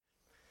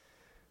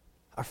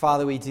Our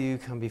Father, we do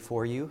come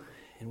before you,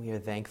 and we are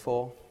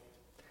thankful.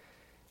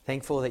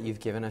 Thankful that you've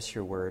given us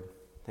your word.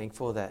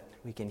 Thankful that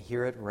we can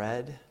hear it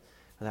read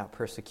without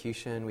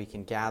persecution. We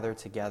can gather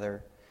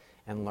together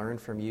and learn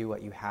from you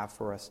what you have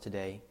for us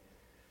today.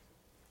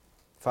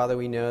 Father,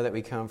 we know that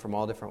we come from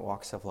all different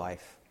walks of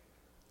life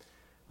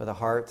with a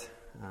heart,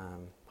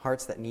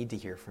 hearts that need to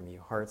hear from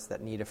you, hearts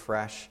that need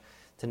afresh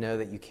to know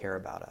that you care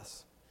about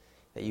us,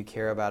 that you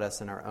care about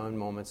us in our own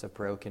moments of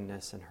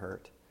brokenness and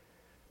hurt.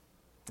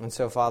 And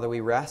so, Father, we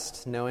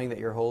rest knowing that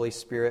your Holy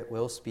Spirit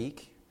will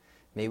speak.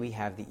 May we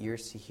have the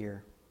ears to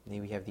hear. May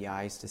we have the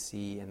eyes to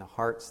see and the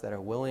hearts that are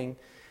willing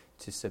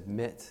to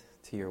submit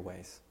to your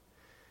ways.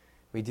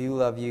 We do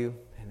love you,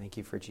 and thank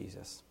you for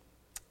Jesus.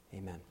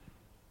 Amen.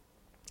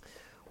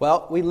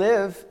 Well, we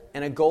live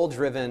in a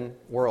goal-driven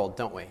world,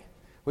 don't we?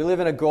 We live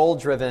in a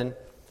goal-driven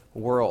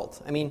world.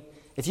 I mean,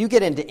 if you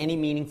get into any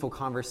meaningful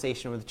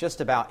conversation with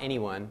just about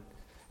anyone,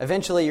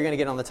 eventually you're going to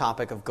get on the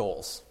topic of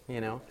goals,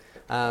 you know?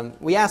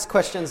 We ask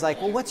questions like,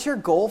 well, what's your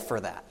goal for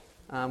that?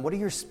 What are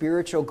your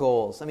spiritual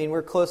goals? I mean,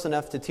 we're close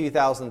enough to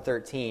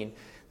 2013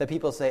 that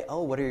people say,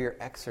 oh, what are your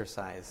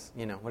exercise?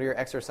 What are your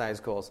exercise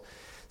goals?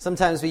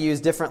 Sometimes we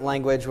use different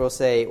language. We'll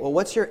say, well,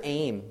 what's your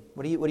aim?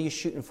 What are you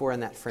shooting for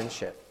in that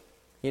friendship?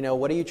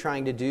 What are you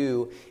trying to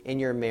do in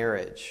your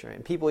marriage? Right?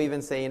 And people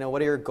even say,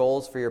 what are your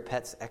goals for your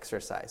pet's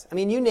exercise? I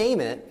mean, you name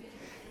it,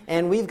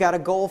 and we've got a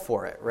goal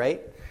for it,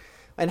 right?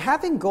 And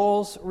having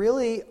goals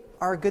really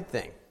are a good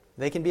thing.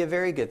 They can be a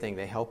very good thing.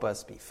 They help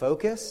us be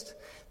focused.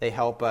 They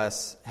help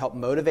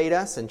motivate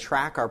us and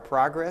track our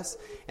progress.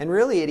 And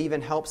really, it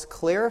even helps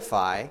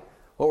clarify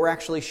what we're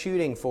actually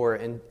shooting for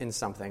in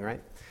something,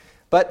 right?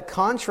 But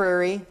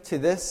contrary to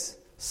this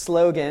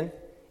slogan,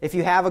 if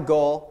you have a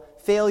goal,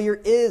 failure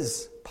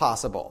is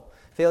possible.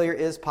 Failure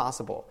is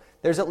possible.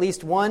 There's at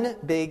least one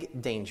big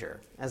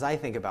danger as I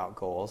think about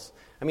goals.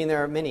 I mean,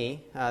 there are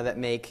many that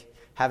make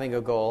having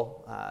a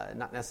goal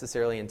not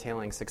necessarily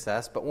entailing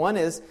success, but one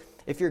is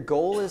if your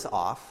goal is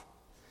off,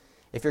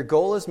 if your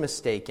goal is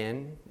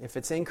mistaken, if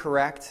it's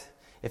incorrect,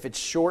 if it's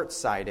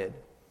short-sighted,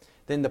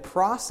 then the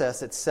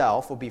process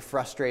itself will be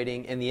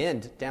frustrating, in the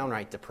end,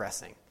 downright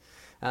depressing.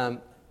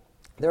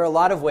 There are a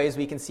lot of ways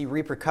we can see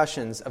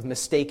repercussions of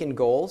mistaken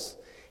goals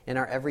in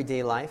our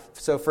everyday life.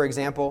 So, for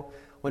example,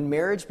 when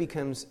marriage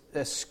becomes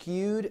a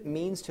skewed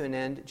means to an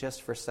end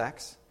just for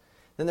sex,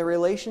 then the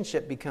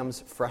relationship becomes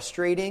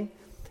frustrating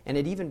and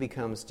it even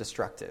becomes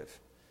destructive.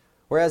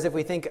 Whereas if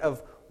we think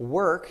of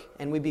work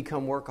and we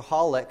become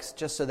workaholics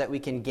just so that we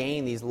can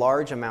gain these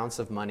large amounts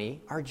of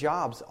money, our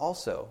jobs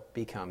also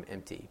become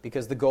empty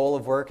because the goal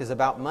of work is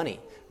about money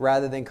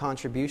rather than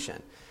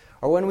contribution.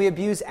 Or when we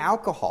abuse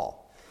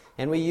alcohol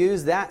and we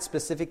use that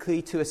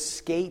specifically to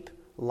escape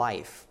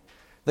life,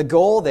 the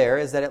goal there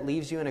is that it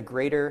leaves you in a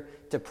greater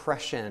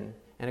depression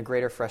and a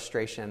greater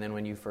frustration than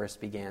when you first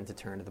began to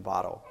turn to the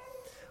bottle.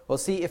 Well,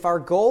 see, if our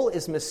goal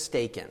is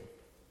mistaken,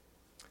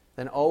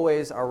 then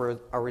always our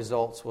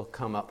results will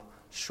come up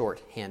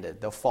short-handed.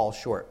 They'll fall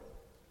short.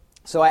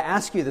 So I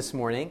ask you this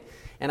morning,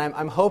 and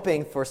I'm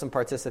hoping for some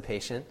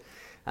participation.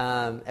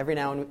 Every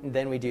now and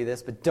then we do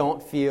this, but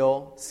don't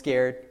feel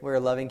scared. We're a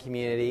loving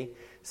community,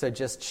 so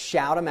just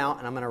shout them out,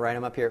 and I'm going to write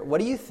them up here.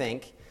 What do you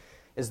think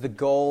is the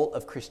goal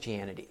of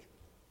Christianity?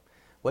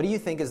 What do you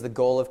think is the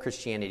goal of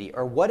Christianity?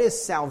 Or what is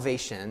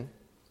salvation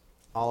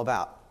all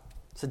about?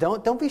 So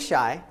don't be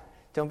shy.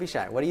 Don't be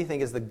shy. What do you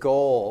think is the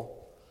goal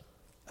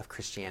of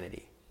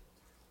Christianity?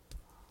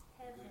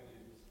 Heaven.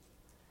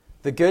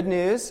 The good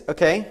news,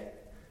 okay.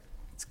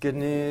 It's good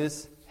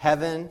news.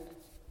 Heaven.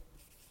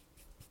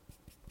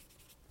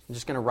 I'm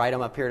just going to write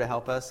them up here to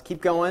help us.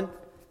 Keep going.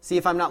 See,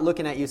 if I'm not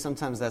looking at you,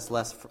 sometimes that's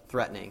less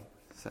threatening.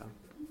 So,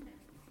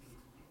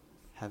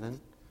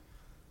 heaven.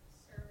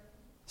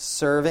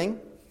 Serving.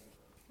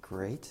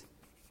 Great.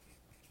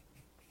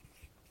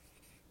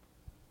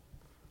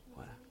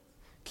 What?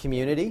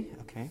 Community.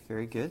 Okay,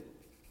 very good.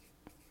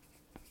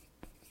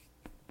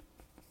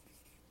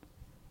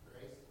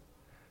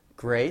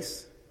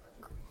 Grace.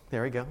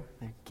 There we go.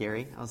 There,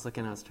 Gary. I was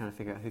trying to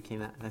figure out who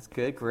came out. That's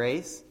good.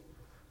 Grace.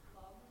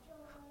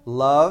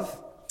 Love.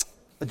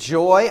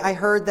 Joy. I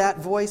heard that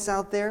voice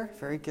out there.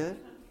 Very good.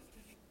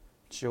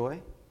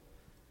 Joy.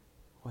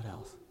 What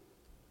else?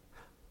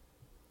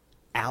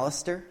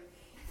 Alistair.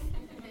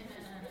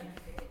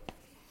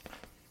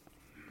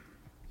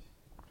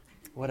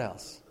 What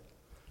else?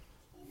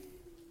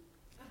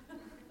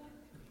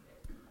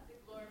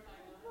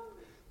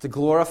 To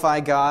glorify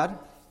God.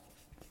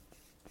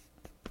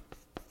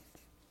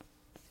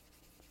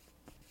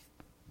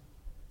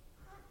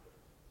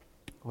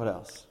 What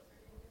else?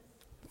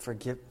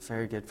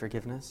 Very good.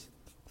 Forgiveness.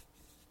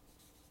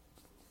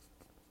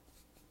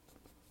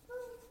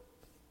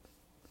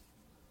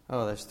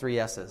 Oh, there's 3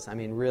 S's. I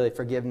mean, really,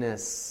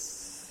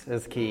 forgiveness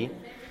is key.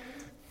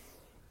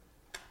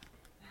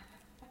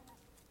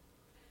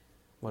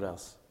 What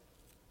else?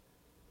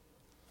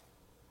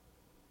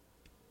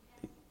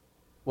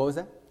 What was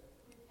that?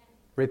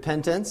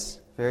 Repentance.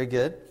 Very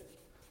good.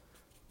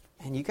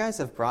 And you guys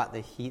have brought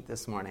the heat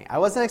this morning. I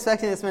wasn't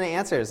expecting this many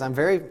answers. I'm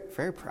very,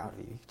 very proud of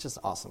you. Just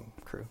awesome,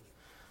 crew.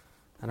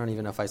 I don't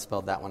even know if I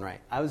spelled that one right.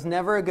 I was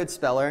never a good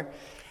speller.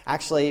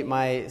 Actually,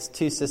 my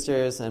two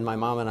sisters and my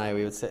mom and I,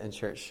 we would sit in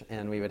church,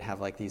 and we would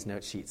have like these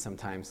note sheets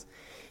sometimes.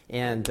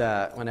 And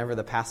whenever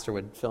the pastor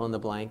would fill in the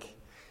blank,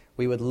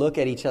 we would look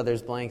at each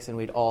other's blanks, and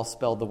we'd all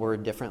spell the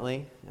word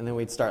differently. And then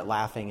we'd start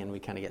laughing, and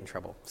we'd kind of get in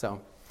trouble.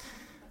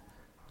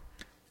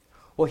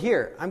 Well,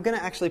 here, I'm going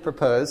to actually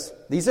propose.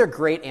 These are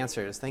great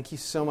answers. Thank you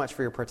so much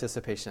for your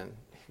participation.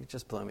 You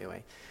just blow me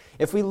away.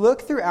 If we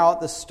look throughout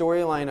the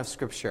storyline of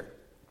Scripture,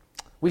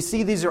 we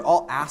see these are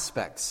all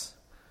aspects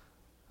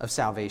of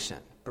salvation.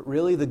 But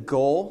really the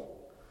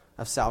goal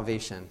of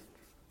salvation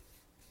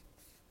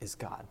is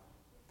God.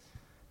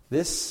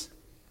 This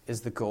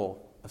is the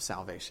goal of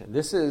salvation.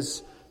 This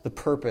is the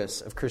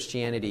purpose of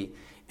Christianity.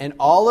 And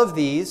all of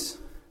these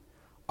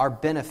are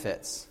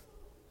benefits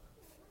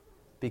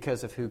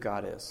because of who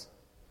God is.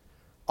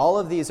 All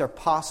of these are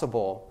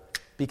possible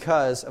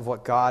because of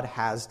what God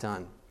has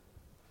done.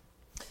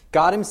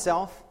 God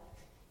himself,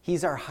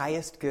 he's our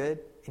highest good,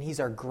 and he's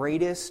our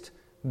greatest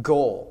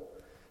goal.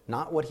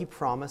 Not what he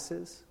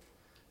promises,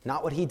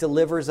 not what he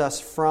delivers us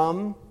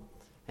from,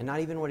 and not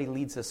even what he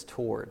leads us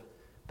toward.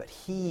 But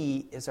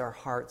he is our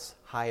heart's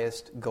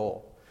highest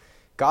goal.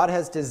 God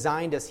has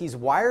designed us, he's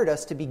wired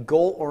us to be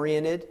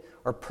goal-oriented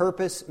or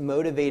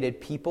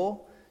purpose-motivated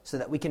people so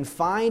that we can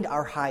find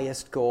our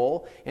highest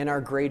goal and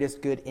our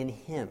greatest good in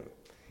him.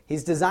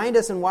 He's designed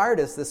us and wired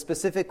us this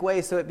specific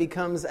way so it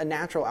becomes a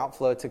natural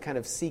outflow to kind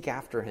of seek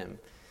after him,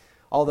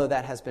 although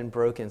that has been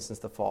broken since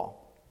the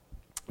fall.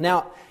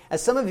 Now,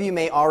 as some of you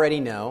may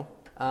already know,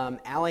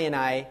 Allie and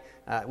I,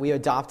 we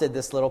adopted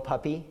this little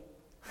puppy,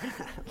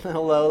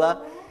 little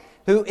Lola,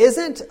 who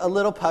isn't a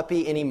little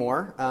puppy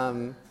anymore.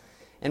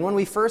 And when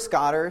we first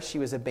got her, she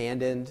was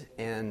abandoned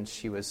and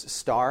she was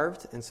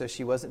starved, and so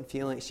she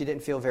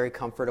didn't feel very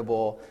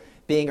comfortable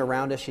being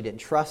around us. She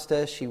didn't trust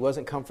us. She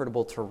wasn't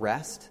comfortable to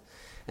rest.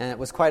 And it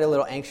was quite a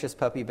little anxious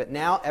puppy, but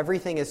now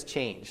everything has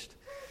changed.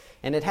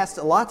 And it has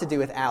a lot to do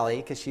with Allie,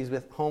 because she's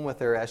home with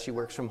her as she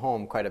works from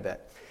home quite a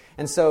bit.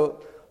 And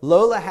so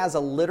Lola has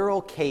a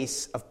literal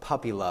case of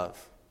puppy love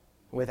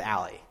with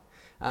Allie.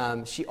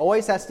 She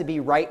always has to be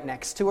right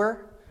next to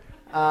her.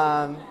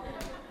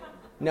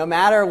 No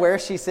matter where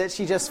she sits,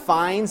 she just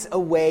finds a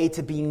way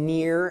to be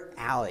near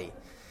Allie.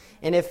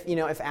 And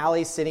if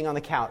Allie's sitting on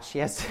the couch, she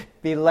has to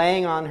be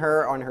laying on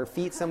her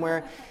feet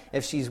somewhere.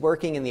 If she's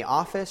working in the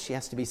office, she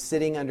has to be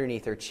sitting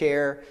underneath her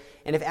chair.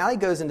 And if Allie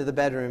goes into the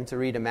bedroom to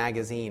read a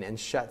magazine and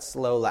shuts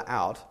Lola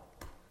out,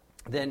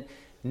 then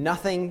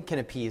nothing can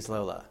appease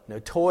Lola. No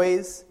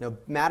toys, no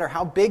matter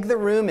how big the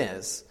room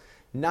is,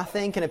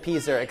 nothing can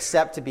appease her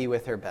except to be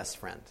with her best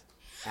friend,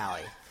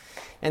 Allie.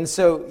 And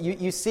so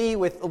you see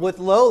with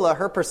Lola,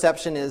 her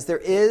perception is there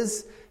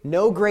is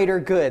no greater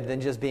good than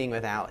just being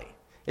with Allie.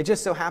 It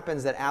just so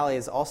happens that Allie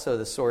is also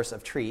the source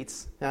of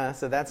treats.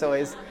 So that's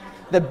always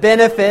the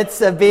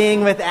benefits of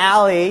being with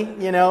Allie,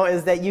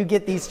 is that you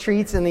get these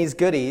treats and these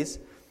goodies.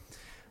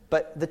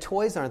 But the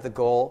toys aren't the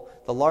goal.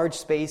 The large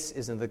space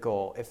isn't the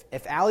goal.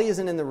 If Allie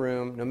isn't in the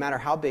room, no matter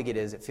how big it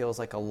is, it feels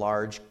like a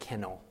large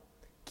kennel,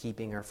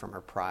 keeping her from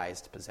her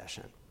prized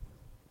possession.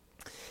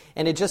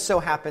 And it just so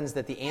happens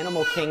that the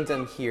animal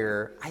kingdom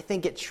here, I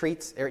think it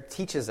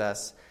teaches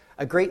us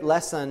a great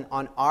lesson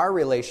on our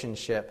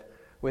relationship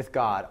with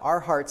God, our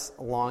heart's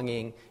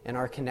longing and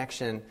our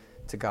connection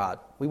to God.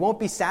 We won't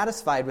be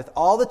satisfied with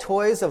all the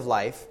toys of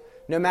life,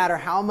 no matter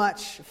how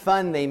much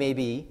fun they may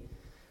be,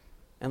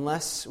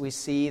 unless we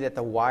see that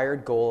the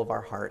wired goal of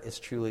our heart is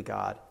truly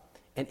God.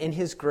 And in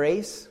his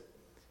grace,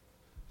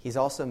 he's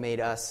also made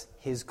us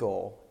his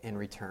goal in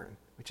return,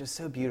 which is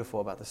so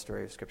beautiful about the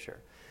story of Scripture.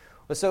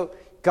 So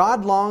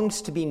God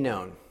longs to be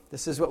known.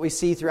 This is what we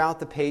see throughout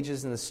the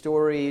pages and the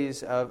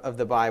stories of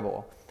the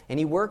Bible. And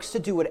he works to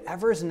do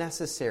whatever is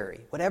necessary,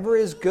 whatever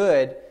is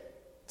good,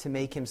 to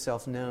make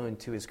himself known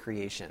to his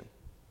creation.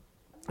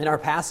 In our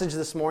passage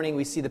this morning,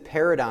 we see the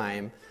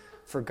paradigm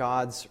for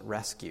God's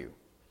rescue.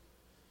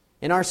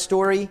 In our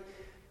story,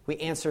 we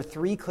answer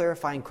 3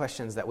 clarifying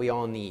questions that we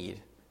all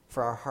need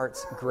for our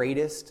heart's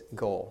greatest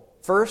goal.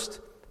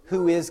 First,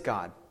 who is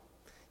God?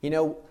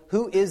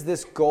 Who is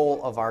this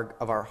goal of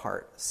our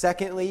heart?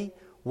 Secondly,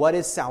 what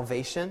is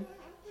salvation?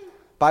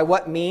 By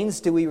what means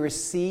do we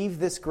receive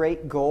this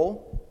great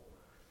goal?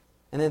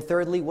 And then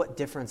thirdly, what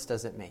difference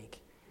does it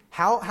make?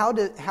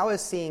 How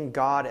is seeing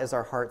God as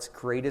our heart's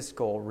greatest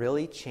goal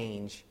really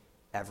change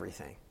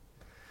everything?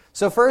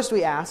 So first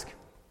we ask,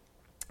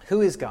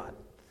 who is God?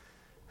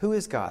 Who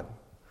is God?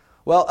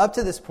 Well, up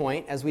to this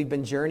point, as we've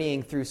been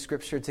journeying through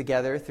Scripture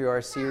together through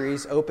our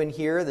series Open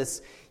Here,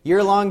 this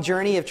year-long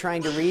journey of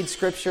trying to read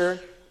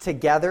Scripture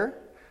together.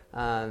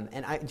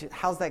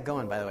 How's that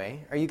going, by the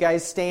way? Are you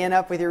guys staying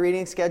up with your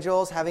reading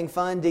schedules, having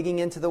fun, digging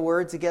into the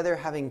Word together,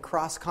 having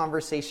cross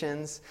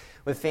conversations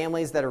with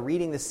families that are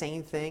reading the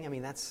same thing? I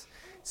mean, that's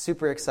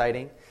super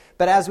exciting.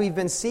 But as we've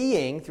been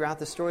seeing throughout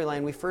the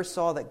storyline, we first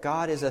saw that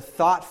God is a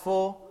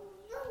thoughtful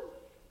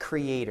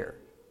creator.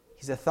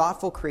 He's a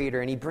thoughtful creator,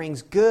 and he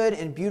brings good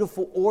and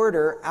beautiful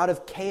order out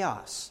of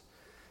chaos,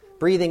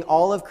 breathing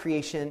all of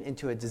creation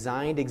into a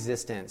designed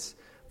existence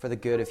for the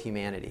good of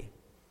humanity.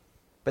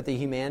 But the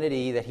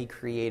humanity that he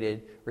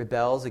created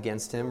rebels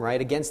against him,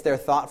 right? Against their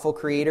thoughtful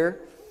creator.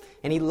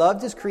 And he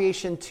loved his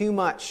creation too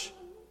much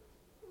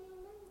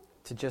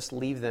to just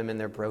leave them in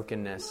their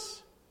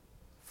brokenness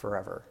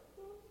forever.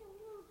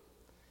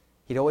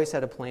 He'd always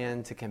had a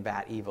plan to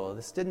combat evil.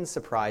 This didn't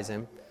surprise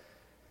him.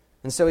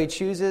 And so he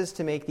chooses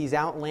to make these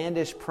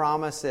outlandish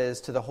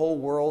promises to the whole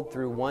world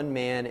through one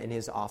man and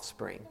his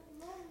offspring.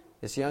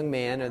 This young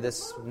man, or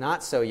this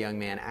not so young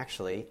man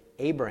actually,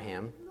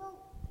 Abraham,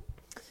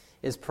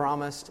 is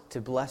promised to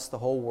bless the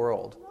whole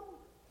world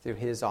through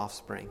his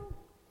offspring.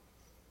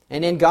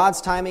 And in God's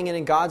timing and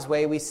in God's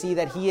way, we see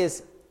that he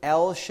is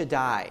El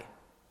Shaddai.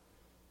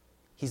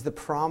 He's the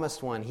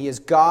promised one. He is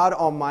God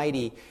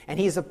Almighty, and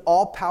he is an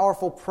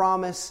all-powerful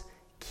promise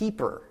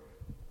keeper.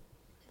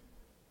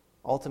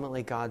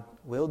 Ultimately, God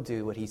will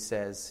do what he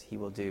says he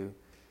will do.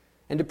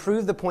 And to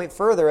prove the point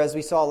further, as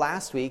we saw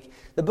last week,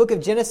 the book of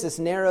Genesis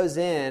narrows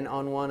in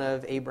on one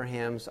of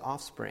Abraham's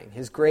offspring,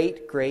 his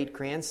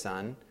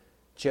great-great-grandson,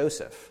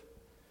 Joseph.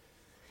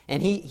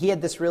 And he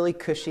had this really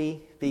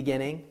cushy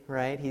beginning,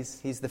 right?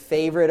 He's the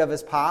favorite of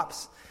his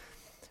pops.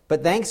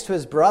 But thanks to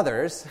his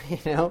brothers,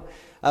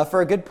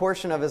 for a good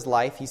portion of his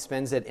life, he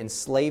spends it in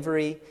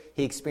slavery.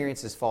 He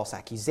experiences false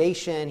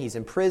accusation. He's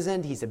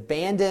imprisoned. He's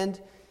abandoned.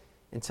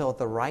 Until at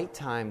the right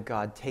time,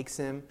 God takes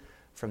him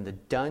from the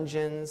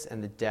dungeons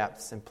and the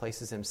depths and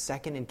places him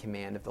second in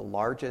command of the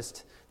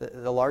largest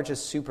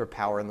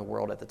superpower in the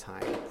world at the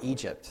time,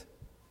 Egypt.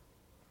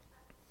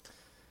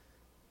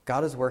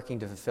 God is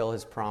working to fulfill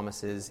his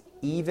promises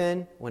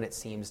even when it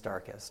seems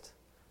darkest.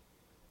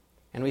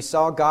 And we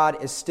saw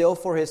God is still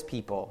for his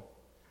people,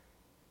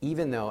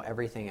 even though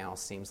everything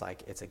else seems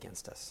like it's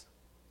against us.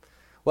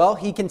 Well,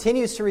 he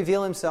continues to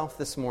reveal himself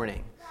this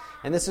morning.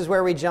 And this is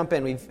where we jump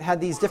in. We've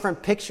had these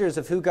different pictures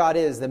of who God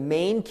is, the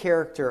main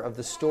character of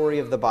the story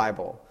of the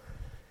Bible.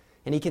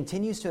 And he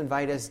continues to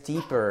invite us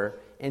deeper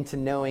into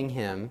knowing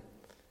him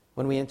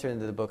when we enter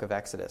into the book of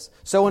Exodus.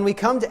 So when we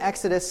come to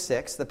Exodus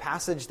 6, the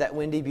passage that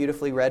Wendy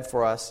beautifully read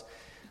for us,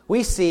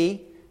 we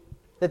see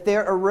that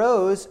there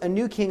arose a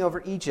new king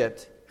over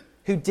Egypt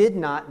who did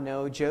not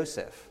know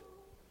Joseph.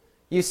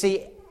 You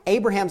see,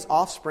 Abraham's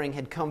offspring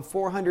had come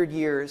 400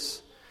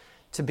 years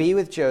to be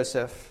with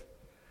Joseph,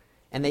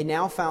 and they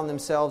now found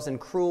themselves in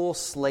cruel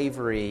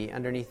slavery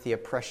underneath the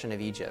oppression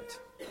of Egypt.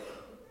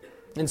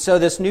 And so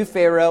this new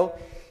Pharaoh,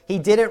 he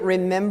didn't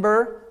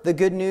remember the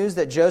good news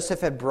that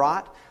Joseph had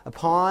brought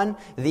upon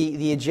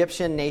the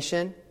Egyptian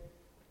nation.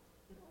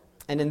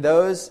 And in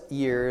those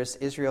years,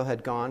 Israel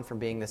had gone from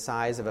being the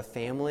size of a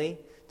family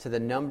to the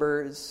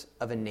numbers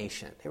of a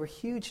nation. They were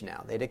huge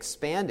now. They'd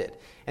expanded.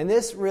 And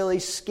this really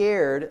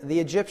scared the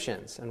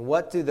Egyptians. And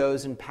what do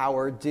those in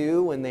power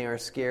do when they are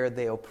scared?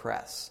 They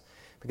oppress.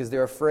 Because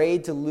they're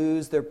afraid to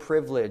lose their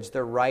privilege,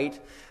 their right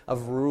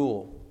of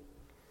rule.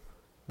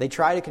 They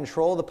try to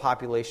control the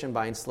population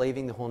by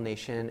enslaving the whole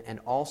nation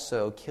and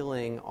also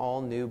killing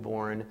all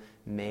newborn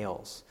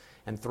males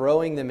and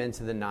throwing them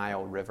into the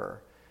Nile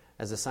River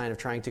as a sign of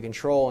trying to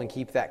control and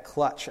keep that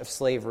clutch of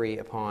slavery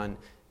upon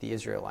the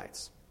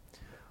Israelites.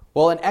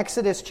 Well, in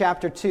Exodus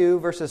chapter 2,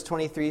 verses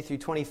 23 through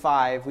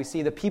 25, we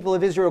see the people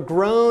of Israel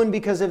groaned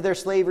because of their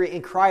slavery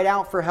and cried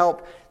out for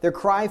help. Their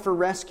cry for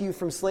rescue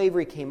from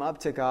slavery came up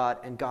to God,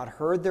 and God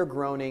heard their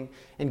groaning,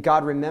 and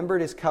God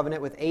remembered his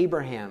covenant with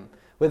Abraham,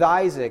 with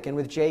Isaac, and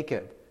with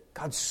Jacob.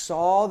 God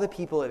saw the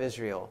people of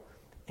Israel,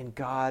 and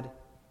God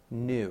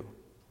knew.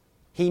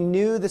 He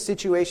knew the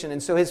situation,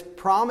 and so his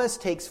promise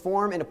takes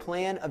form in a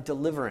plan of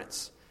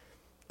deliverance.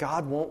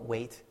 God won't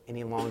wait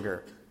any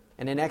longer.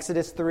 And in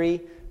Exodus 3,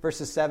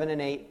 verses 7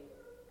 and 8,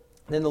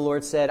 then the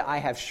Lord said, I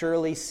have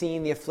surely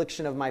seen the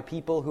affliction of my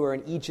people who are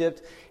in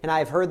Egypt, and I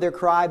have heard their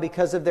cry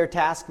because of their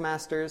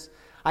taskmasters.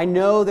 I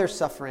know their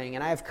suffering,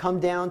 and I have come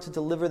down to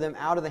deliver them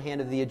out of the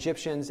hand of the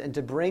Egyptians and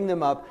to bring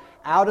them up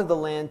out of the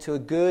land to a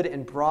good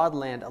and broad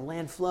land, a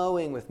land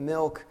flowing with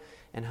milk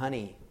and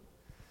honey.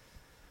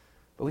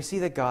 But we see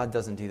that God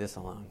doesn't do this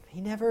alone.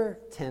 He never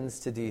tends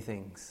to do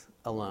things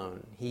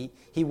alone.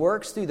 He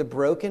works through the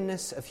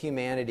brokenness of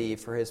humanity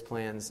for his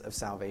plans of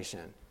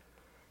salvation.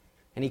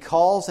 And he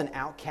calls an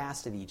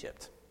outcast of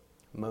Egypt,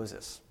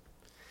 Moses.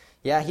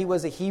 Yeah, he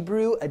was a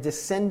Hebrew, a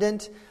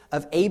descendant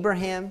of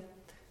Abraham,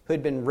 who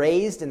had been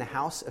raised in the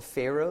house of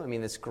Pharaoh. I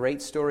mean, this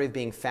great story of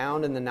being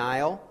found in the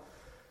Nile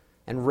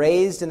and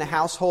raised in the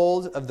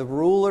household of the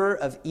ruler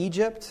of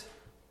Egypt.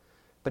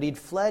 But he'd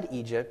fled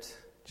Egypt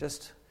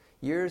just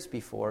years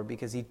before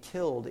because he'd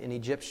killed an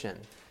Egyptian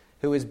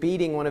who was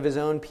beating one of his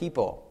own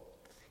people.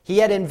 He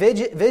had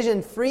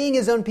envisioned freeing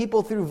his own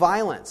people through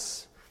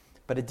violence,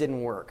 but it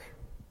didn't work.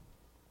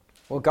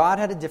 Well, God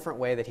had a different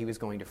way that he was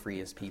going to free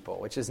his people,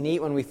 which is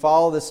neat when we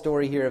follow the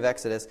story here of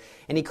Exodus.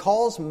 And he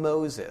calls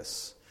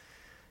Moses,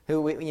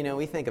 who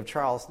we think of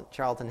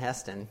Charlton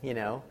Heston,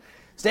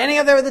 standing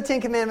up there with the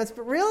Ten Commandments.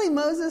 But really,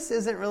 Moses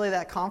isn't really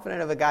that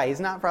confident of a guy. He's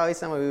not probably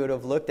someone we would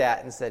have looked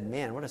at and said,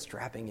 man, what a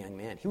strapping young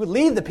man. He would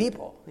lead the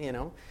people,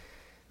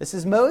 This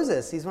is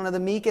Moses. He's one of the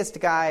meekest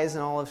guys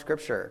in all of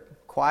Scripture.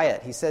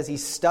 Quiet. He says he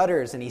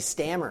stutters and he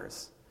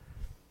stammers.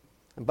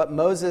 But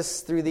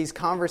Moses, through these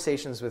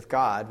conversations with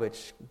God,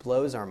 which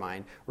blows our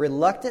mind,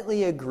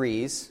 reluctantly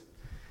agrees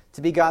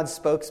to be God's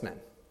spokesman,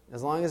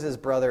 as long as his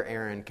brother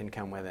Aaron can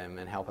come with him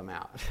and help him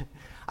out.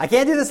 I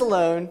can't do this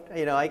alone.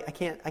 I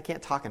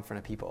can't talk in front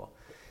of people.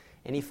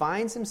 And he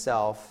finds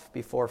himself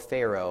before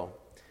Pharaoh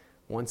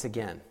once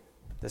again,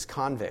 this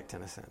convict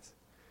in a sense.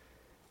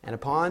 And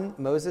upon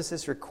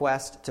Moses'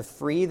 request to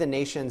free the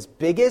nation's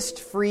biggest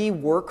free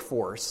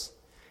workforce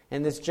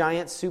and this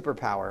giant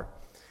superpower,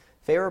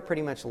 Pharaoh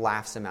pretty much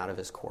laughs him out of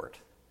his court.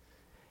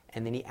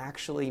 And then he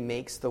actually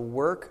makes the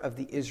work of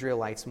the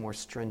Israelites more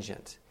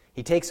stringent.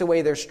 He takes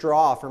away their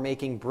straw for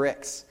making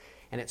bricks,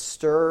 and it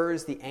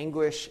stirs the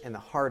anguish and the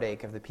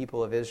heartache of the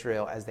people of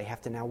Israel as they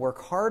have to now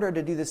work harder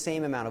to do the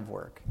same amount of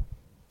work.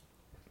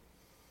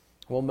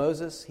 Well,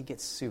 Moses, he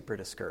gets super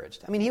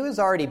discouraged. He was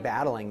already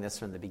battling this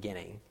from the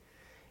beginning.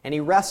 And he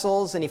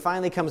wrestles, and he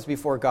finally comes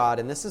before God,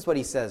 and this is what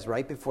he says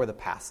right before the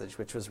passage,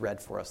 which was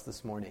read for us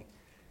this morning.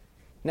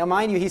 Now,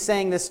 mind you, he's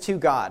saying this to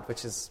God,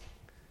 which is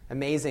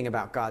amazing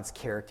about God's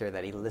character,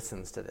 that he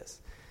listens to this.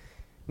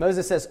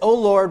 Moses says, "O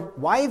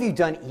Lord, why have you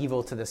done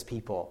evil to this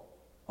people?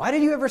 Why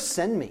did you ever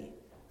send me?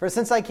 For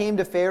since I came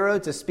to Pharaoh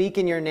to speak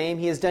in your name,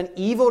 he has done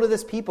evil to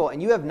this people,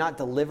 and you have not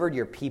delivered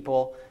your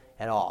people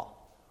at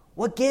all."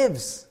 What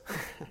gives?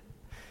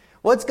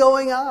 What's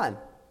going on?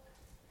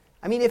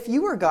 If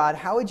you were God,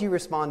 how would you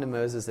respond to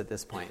Moses at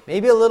this point?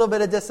 Maybe a little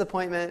bit of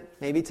disappointment,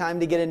 maybe time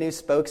to get a new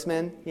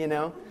spokesman,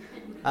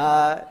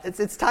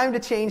 It's time to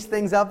change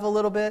things up a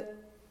little bit.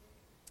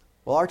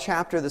 Well, our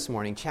chapter this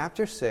morning,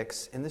 chapter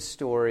 6 in the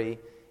story,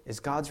 is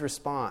God's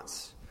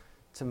response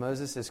to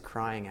Moses'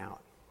 crying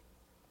out.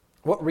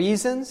 What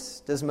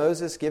reasons does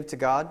Moses give to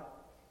God?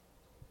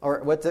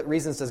 Or what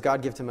reasons does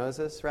God give to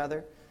Moses,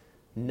 rather?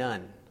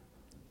 None.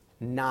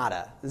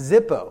 Nada.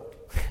 Zippo.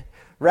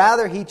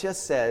 Rather, he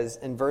just says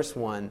in verse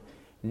 1,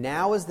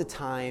 now is the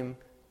time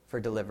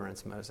for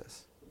deliverance,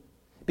 Moses.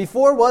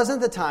 Before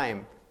wasn't the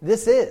time.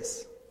 This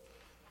is.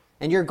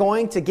 And you're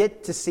going to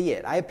get to see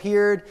it. I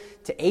appeared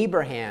to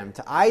Abraham,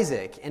 to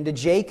Isaac, and to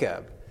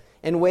Jacob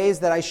in ways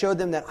that I showed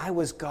them that I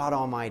was God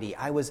Almighty.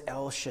 I was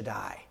El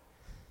Shaddai.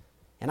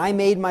 And I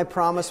made my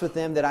promise with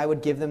them that I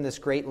would give them this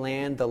great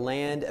land, the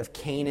land of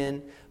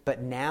Canaan.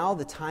 But now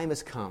the time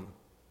has come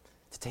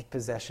to take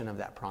possession of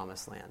that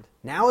promised land.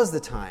 Now is the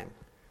time.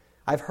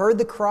 I've heard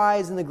the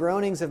cries and the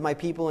groanings of my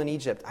people in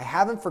Egypt. I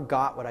haven't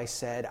forgot what I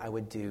said I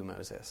would do,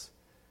 Moses.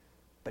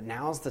 But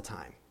now's the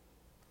time.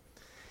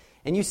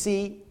 And you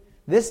see,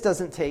 this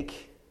doesn't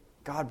take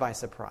God by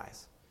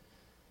surprise.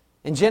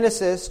 In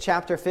Genesis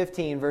chapter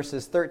 15,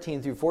 verses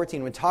 13 through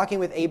 14, when talking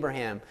with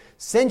Abraham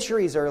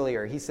centuries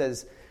earlier, he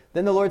says,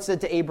 "Then the Lord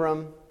said to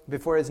Abram,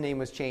 before his name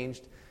was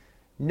changed,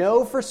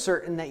 know for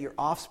certain that your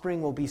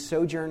offspring will be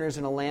sojourners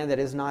in a land that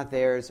is not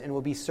theirs, and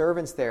will be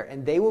servants there,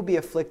 and they will be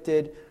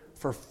afflicted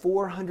for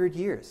 400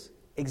 years,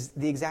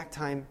 the exact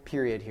time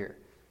period here.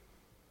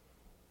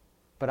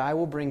 But I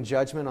will bring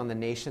judgment on the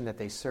nation that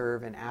they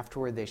serve, and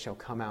afterward they shall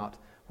come out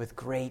with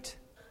great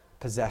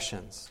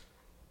possessions."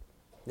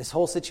 This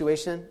whole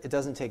situation, it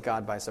doesn't take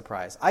God by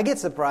surprise. I get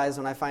surprised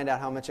when I find out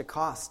how much it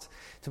costs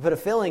to put a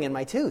filling in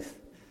my tooth.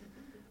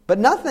 But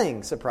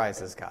nothing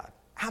surprises God.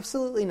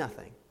 Absolutely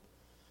nothing.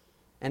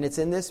 And it's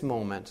in this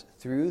moment,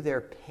 through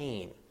their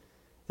pain,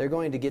 they're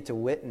going to get to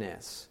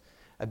witness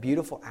a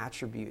beautiful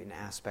attribute and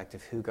aspect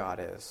of who God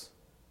is.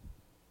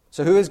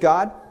 So who is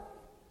God?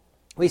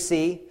 We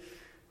see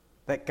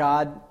that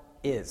God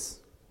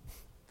is.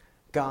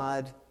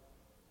 God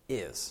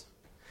is.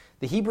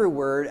 The Hebrew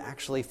word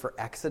actually for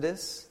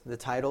Exodus, the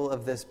title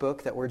of this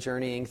book that we're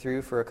journeying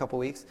through for a couple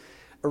weeks,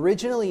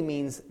 originally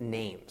means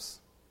names,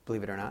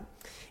 believe it or not.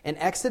 And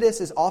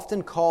Exodus is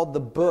often called the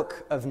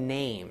book of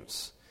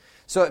names.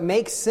 So it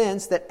makes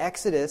sense that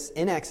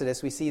in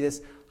Exodus we see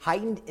this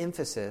heightened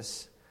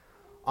emphasis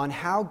on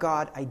how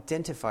God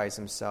identifies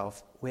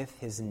himself with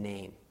his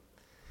name.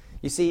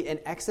 You see, in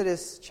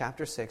Exodus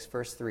chapter 6,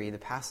 verse 3, the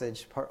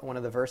passage, one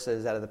of the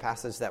verses out of the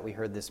passage that we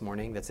heard this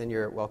morning that's in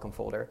your welcome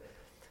folder,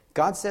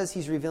 God says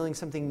he's revealing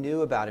something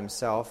new about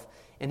himself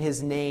in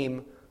his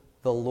name,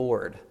 the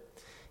Lord.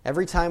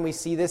 Every time we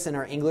see this in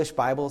our English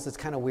Bibles, it's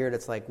kind of weird.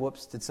 It's like,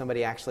 whoops, did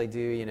somebody actually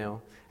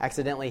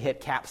accidentally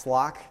hit caps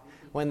lock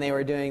when they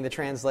were doing the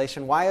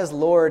translation? Why is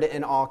Lord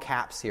in all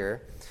caps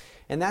here?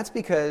 And that's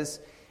because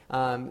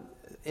the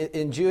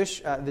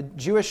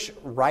Jewish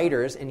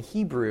writers in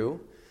Hebrew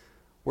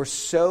were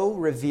so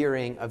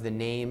revering of the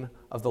name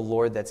of the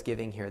Lord that's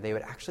giving here, they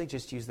would actually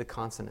just use the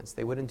consonants.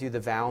 They wouldn't do the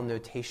vowel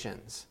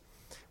notations.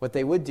 What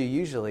they would do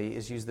usually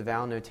is use the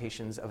vowel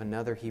notations of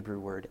another Hebrew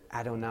word,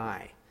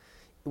 Adonai,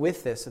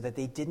 with this so that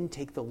they didn't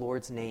take the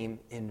Lord's name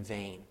in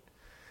vain.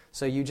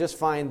 So you just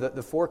find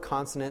the four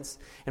consonants,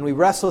 and we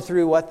wrestle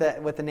through what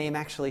the name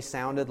actually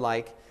sounded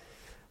like.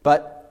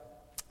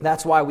 But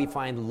That's why we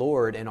find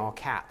Lord in all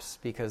caps,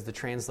 because the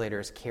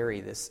translators carry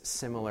this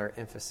similar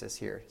emphasis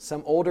here.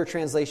 Some older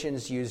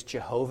translations use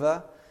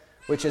Jehovah,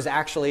 which is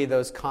actually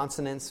those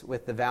consonants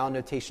with the vowel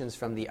notations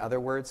from the other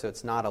word, so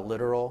it's not a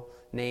literal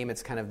name,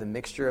 it's kind of the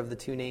mixture of the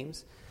two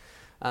names.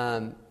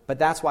 But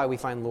that's why we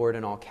find Lord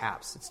in all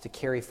caps. It's to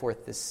carry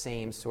forth this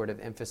same sort of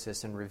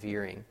emphasis and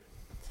revering.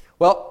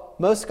 Well,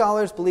 most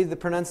scholars believe the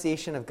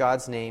pronunciation of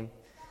God's name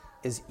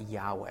is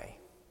Yahweh.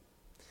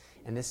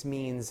 And this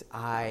means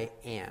I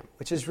am,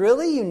 which is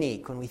really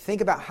unique when we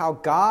think about how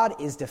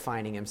God is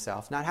defining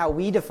himself, not how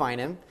we define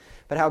him,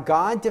 but how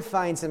God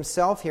defines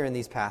himself here in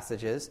these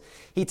passages.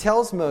 He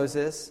tells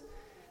Moses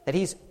that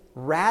he's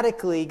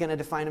radically going to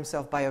define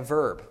himself by a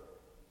verb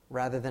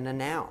rather than a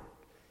noun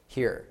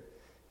here.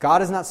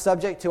 God is not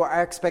subject to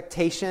our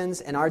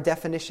expectations and our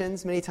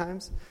definitions many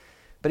times,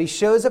 but he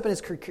shows up in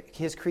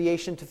his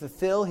creation to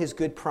fulfill his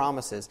good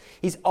promises.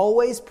 He's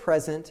always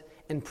present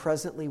and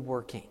presently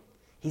working.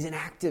 He's an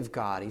active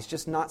God. He's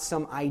just not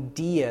some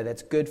idea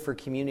that's good for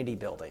community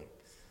building.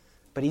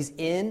 But he's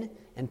in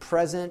and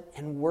present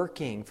and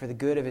working for the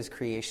good of his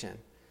creation.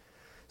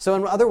 So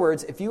in other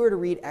words, if you were to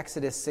read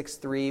Exodus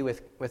 6:3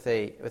 with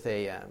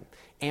a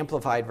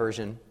amplified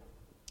version,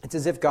 it's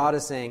as if God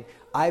is saying,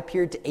 I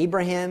appeared to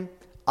Abraham,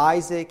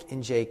 Isaac,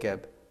 and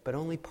Jacob, but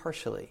only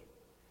partially,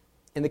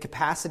 in the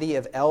capacity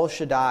of El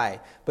Shaddai.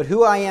 But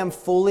who I am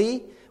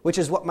fully, which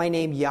is what my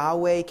name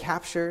Yahweh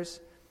captures,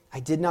 I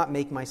did not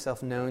make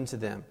myself known to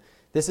them.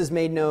 This is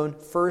made known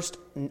first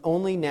and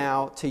only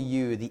now to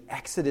you, the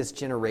Exodus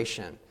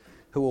generation,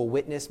 who will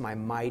witness my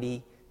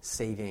mighty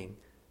saving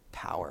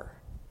power.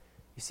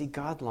 You see,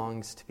 God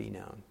longs to be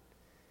known.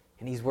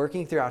 And he's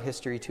working throughout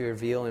history to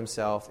reveal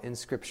himself in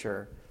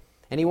Scripture.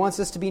 And he wants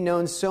us to be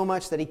known so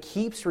much that he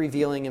keeps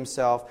revealing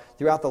himself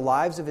throughout the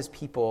lives of his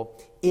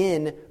people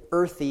in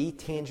earthy,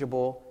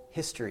 tangible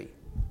history.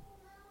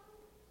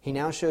 He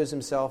now shows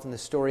himself in the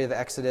story of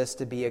Exodus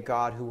to be a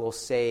God who will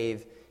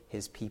save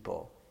his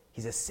people.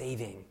 He's a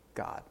saving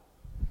God.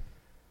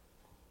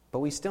 But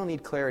we still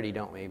need clarity,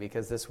 don't we?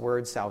 Because this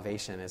word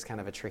salvation is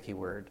kind of a tricky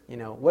word.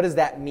 What does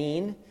that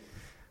mean?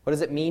 What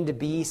does it mean to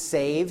be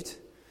saved?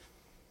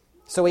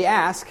 So we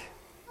ask,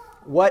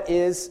 what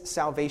is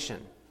salvation?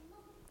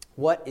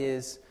 What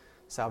is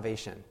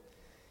salvation?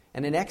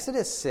 And in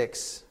Exodus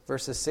 6,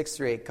 verses 6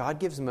 through 8, God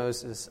gives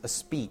Moses a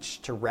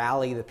speech to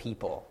rally the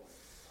people.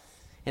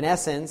 In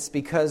essence,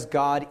 because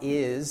God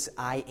is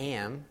I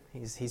am,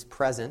 he's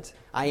present,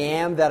 I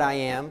am that I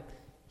am,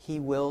 he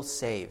will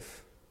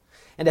save.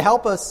 And to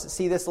help us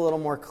see this a little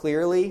more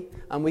clearly,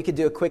 we could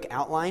do a quick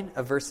outline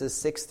of verses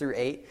 6 through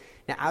 8.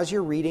 Now, as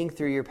you're reading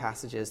through your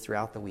passages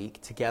throughout the week,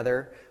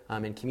 together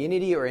in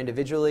community or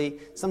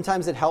individually,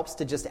 sometimes it helps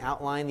to just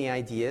outline the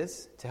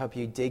ideas to help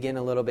you dig in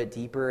a little bit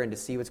deeper and to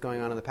see what's going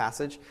on in the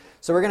passage.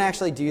 So we're going to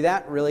actually do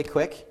that really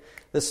quick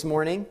this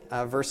morning,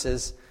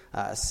 verses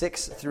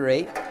 6 through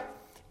 8.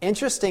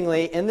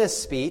 Interestingly, in this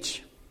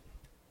speech,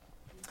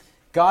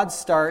 God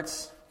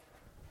starts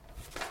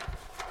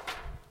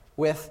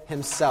with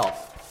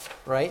himself,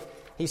 right?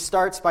 He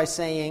starts by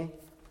saying,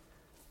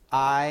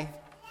 I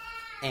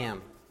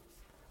am.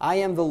 I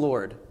am the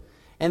Lord.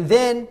 And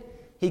then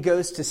he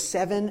goes to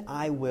 7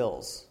 I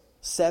wills.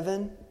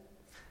 7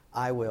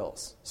 I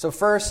wills. So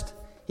first,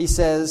 he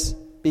says,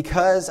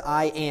 because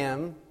I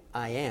am,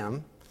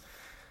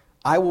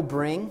 I will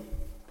bring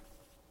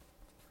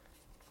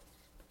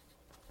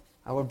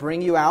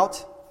you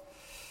out.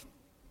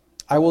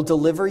 I will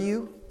deliver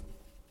you.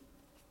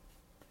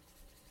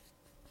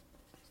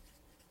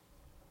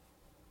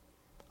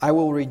 I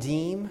will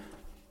redeem.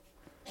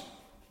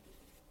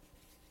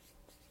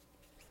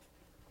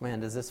 Man,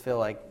 does this feel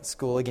like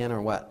school again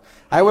or what?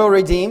 I will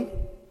redeem.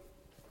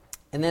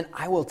 And then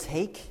I will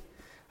take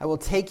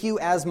you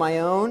as my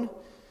own,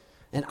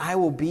 and I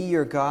will be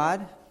your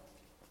God.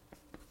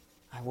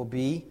 I will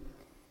be,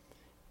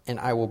 and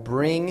I will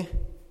bring.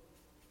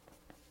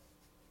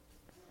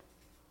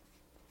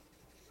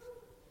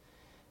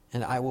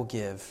 And I will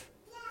give.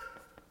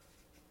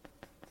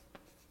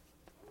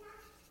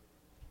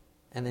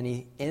 And then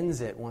he ends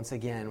it once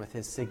again with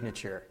his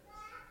signature.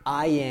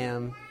 I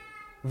am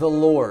the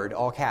Lord,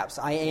 all caps.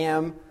 I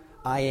am.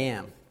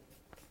 And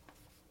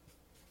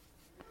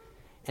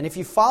if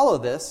you follow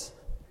this,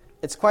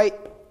 it's quite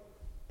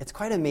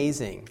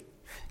amazing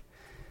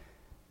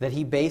that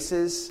he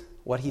bases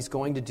what he's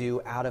going to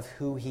do out of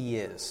who he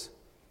is.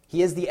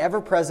 He is the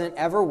ever-present,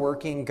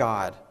 ever-working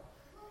God.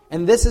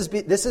 And this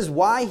is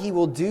why he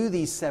will do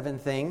these 7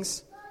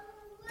 things.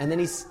 And then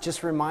he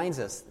just reminds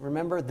us,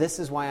 remember, this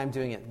is why I'm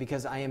doing it,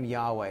 because I am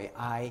Yahweh.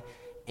 I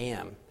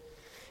am.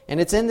 And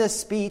it's in this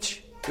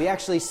speech, we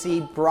actually see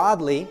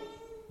broadly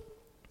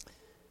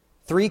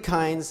 3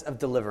 kinds of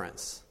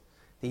deliverance.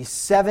 These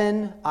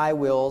 7 I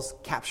wills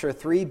capture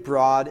 3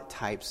 broad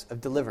types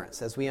of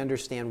deliverance as we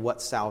understand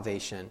what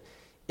salvation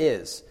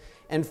is.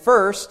 And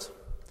first,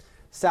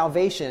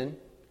 salvation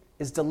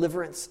is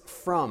deliverance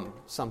from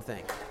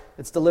something.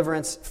 It's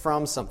deliverance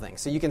from something.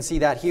 So you can see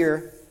that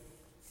here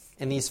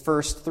in these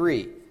first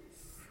 3.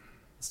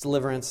 It's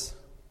deliverance.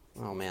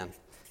 Oh man,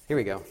 here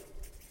we go.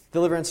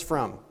 Deliverance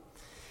from.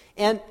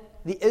 And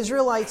the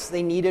Israelites,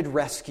 they needed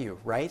rescue,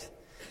 right?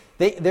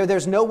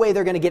 There's no way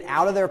they're going to get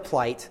out of their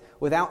plight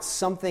without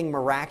something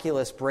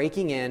miraculous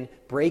breaking in,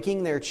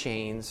 breaking their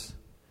chains,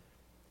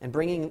 and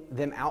bringing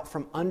them out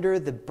from under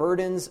the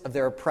burdens of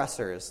their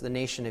oppressors, the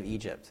nation of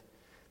Egypt.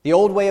 The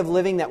old way of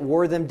living that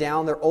wore them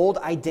down, their old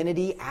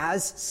identity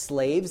as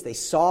slaves, they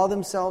saw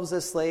themselves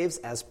as slaves,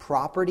 as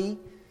property.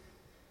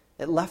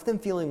 It left them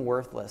feeling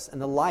worthless.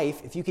 And the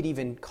life, if you could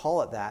even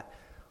call it that,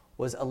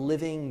 was a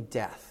living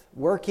death,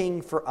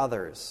 working for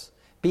others,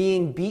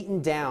 being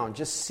beaten down,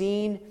 just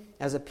seen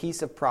as a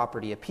piece of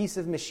property, a piece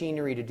of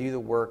machinery to do the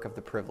work of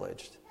the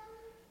privileged.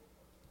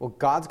 Well,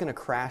 God's going to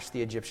crash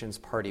the Egyptians'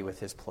 party with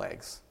his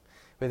plagues.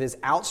 With his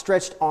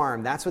outstretched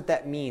arm, that's what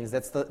that means.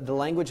 That's the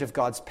language of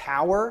God's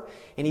power,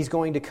 and he's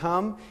going to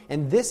come.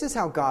 And this is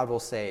how God will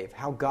save,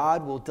 how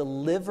God will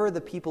deliver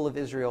the people of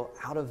Israel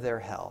out of their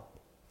hell,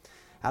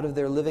 out of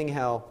their living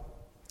hell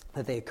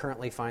that they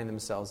currently find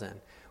themselves in.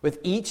 With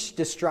each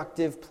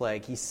destructive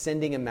plague, he's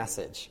sending a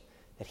message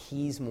that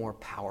he's more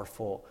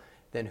powerful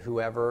than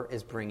whoever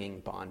is bringing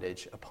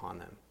bondage upon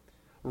them.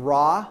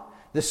 Ra,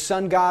 the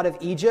sun god of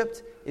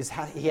Egypt,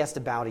 he has to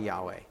bow to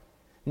Yahweh.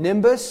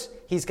 Nimbus,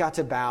 he's got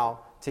to bow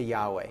to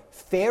Yahweh.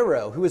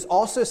 Pharaoh, who is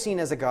also seen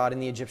as a god in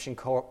the Egyptian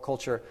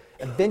culture,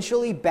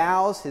 eventually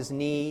bows his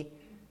knee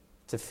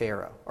to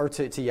Pharaoh, or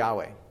to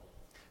Yahweh.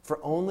 For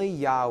only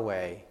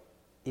Yahweh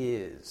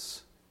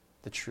is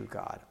the true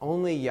God.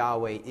 Only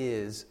Yahweh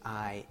is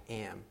I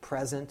am,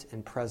 present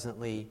and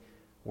presently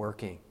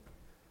working.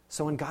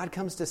 So when God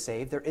comes to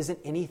save, there isn't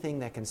anything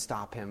that can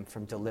stop him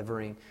from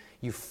delivering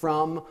you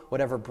from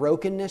whatever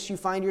brokenness you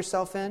find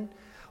yourself in,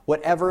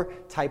 whatever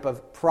type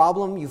of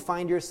problem you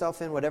find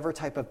yourself in, whatever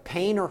type of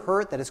pain or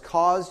hurt that has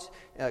caused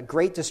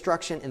great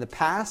destruction in the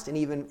past and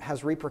even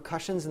has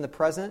repercussions in the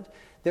present.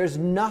 There's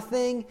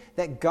nothing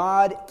that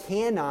God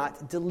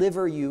cannot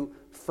deliver you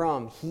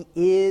from. He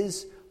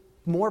is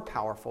more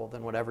powerful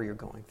than whatever you're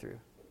going through.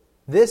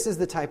 This is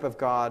the type of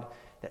God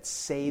that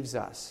saves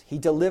us. He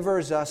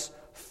delivers us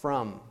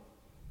from.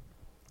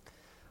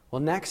 Well,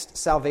 next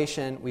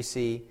salvation we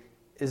see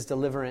is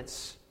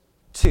deliverance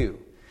to.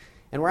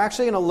 And we're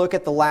actually going to look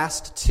at the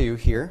last two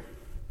here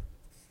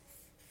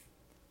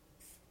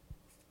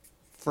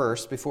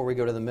first before we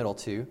go to the middle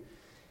two.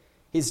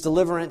 He's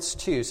deliverance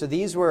to. So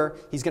he's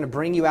going to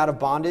bring you out of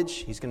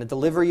bondage. He's going to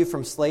deliver you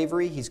from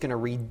slavery. He's going to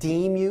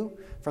redeem you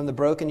from the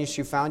brokenness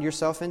you found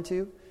yourself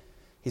into.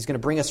 He's going to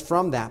bring us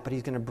from that, but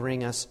he's going to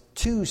bring us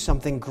to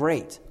something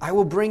great. I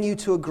will bring you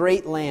to a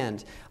great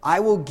land. I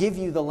will give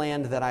you the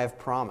land that I have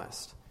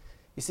promised.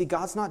 You see,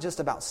 God's not just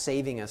about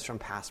saving us from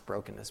past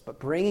brokenness, but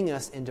bringing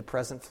us into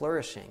present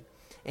flourishing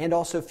and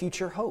also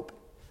future hope.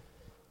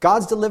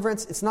 God's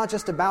deliverance, it's not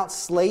just about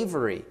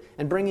slavery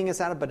and bringing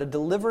us out of it, but a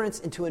deliverance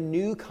into a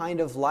new kind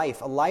of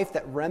life, a life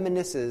that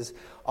reminisces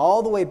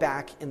all the way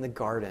back in the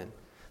garden.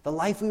 The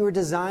life we were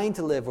designed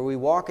to live, where we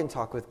walk and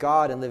talk with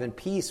God and live in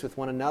peace with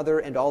one another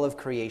and all of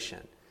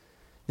creation.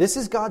 This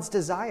is God's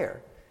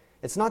desire.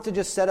 It's not to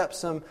just set up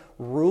some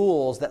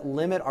rules that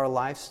limit our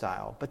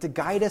lifestyle, but to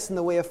guide us in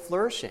the way of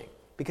flourishing,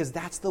 because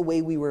that's the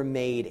way we were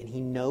made, and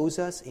he knows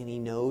us and he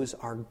knows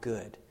our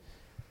good.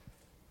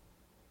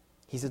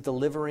 He's a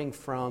delivering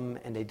from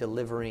and a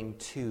delivering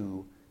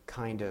to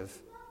kind of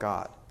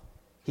God.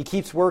 He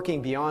keeps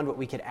working beyond what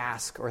we could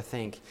ask or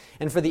think.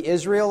 And for the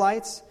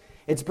Israelites,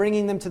 it's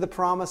bringing them to the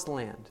promised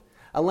land,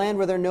 a land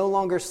where they're no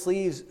longer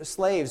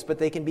slaves, but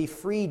they can be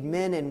freed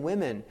men and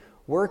women,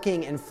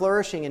 working and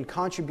flourishing in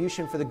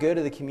contribution for the good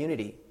of the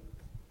community.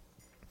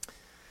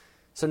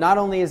 So not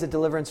only is it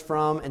deliverance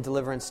from and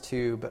deliverance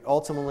to, but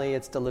ultimately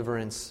it's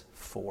deliverance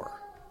for.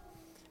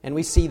 And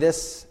we see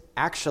this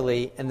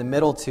actually in the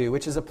middle two,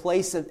 which is a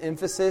place of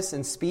emphasis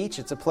in speech.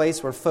 It's a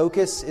place where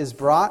focus is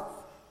brought.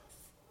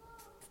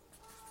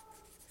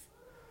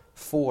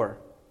 For.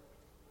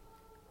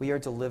 We are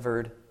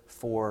delivered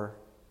for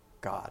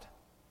God.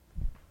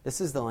 This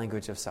is the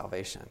language of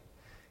salvation.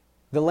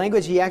 The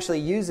language he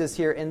actually uses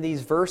here in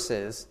these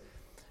verses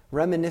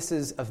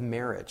reminisces of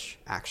marriage,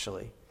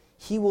 actually.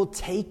 He will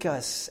take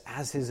us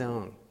as his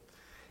own,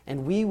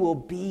 and we will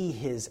be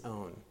his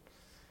own.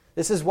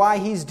 This is why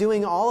he's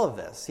doing all of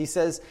this. He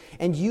says,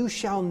 and you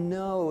shall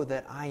know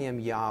that I am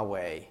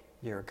Yahweh,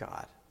 your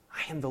God.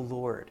 I am the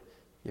Lord,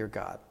 your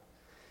God.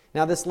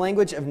 Now, this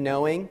language of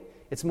knowing,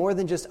 it's more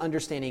than just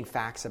understanding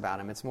facts about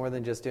him. It's more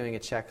than just doing a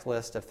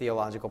checklist of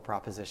theological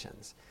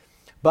propositions.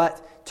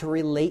 But to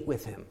relate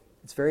with him.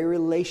 It's very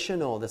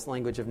relational, this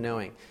language of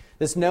knowing.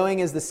 This knowing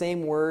is the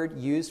same word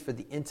used for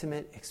the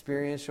intimate,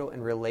 experiential,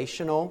 and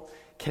relational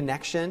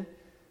connection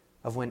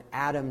of when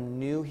Adam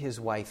knew his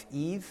wife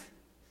Eve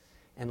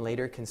and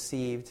later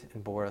conceived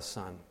and bore a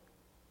son.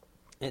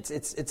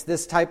 It's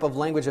this type of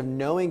language of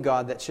knowing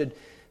God that should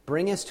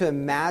bring us to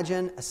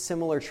imagine a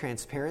similar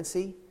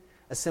transparency,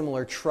 a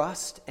similar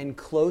trust and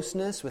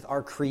closeness with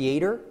our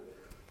Creator,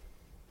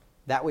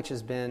 that which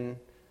has been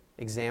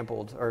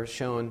exampled or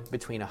shown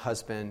between a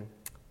husband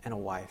and a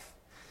wife.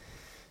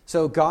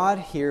 So God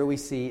here we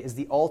see is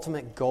the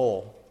ultimate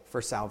goal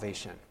for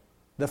salvation.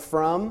 The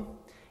from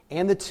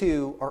and the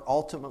two are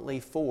ultimately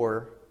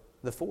for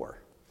the four.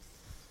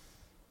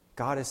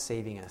 God is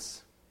saving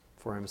us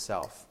for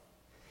himself.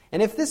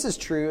 And if this is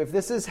true, if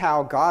this is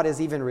how God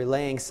is even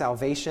relaying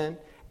salvation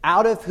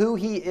out of who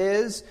he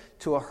is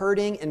to a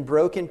hurting and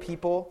broken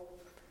people,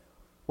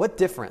 what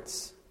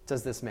difference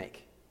does this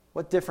make?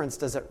 What difference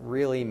does it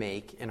really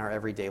make in our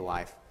everyday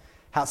life?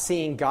 How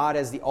seeing God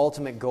as the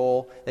ultimate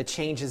goal that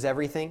changes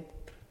everything?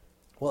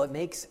 Well, it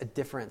makes a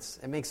difference.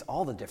 It makes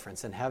all the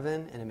difference in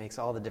heaven, and it makes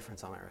all the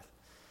difference on earth.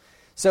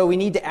 So we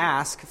need to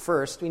ask,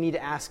 first, we need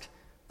to ask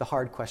the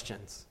hard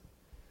questions.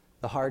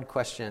 The hard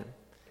question,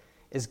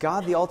 is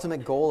God the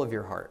ultimate goal of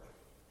your heart?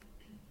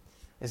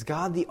 Is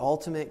God the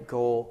ultimate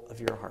goal of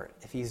your heart?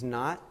 If he's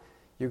not,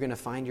 you're going to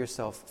find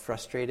yourself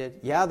frustrated.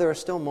 Yeah, there are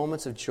still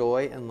moments of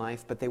joy in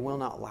life, but they will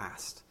not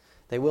last.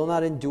 They will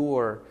not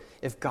endure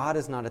if God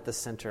is not at the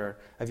center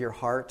of your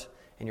heart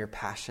and your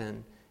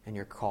passion and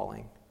your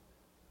calling.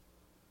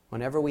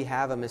 Whenever we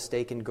have a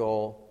mistaken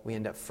goal, we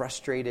end up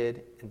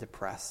frustrated and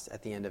depressed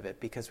at the end of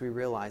it because we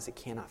realize it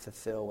cannot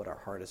fulfill what our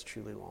heart is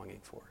truly longing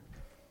for.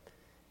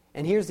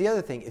 And here's the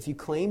other thing. If you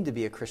claim to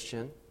be a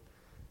Christian,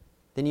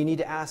 then you need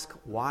to ask,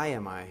 why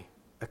am I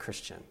a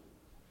Christian?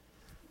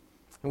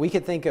 And we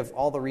could think of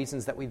all the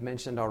reasons that we've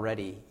mentioned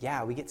already.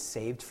 Yeah, we get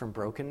saved from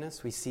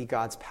brokenness. We see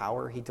God's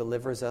power. He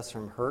delivers us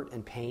from hurt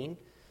and pain.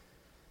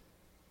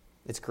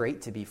 It's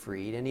great to be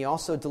freed. And he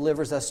also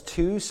delivers us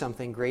to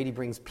something great. He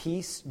brings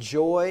peace,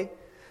 joy,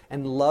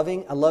 and a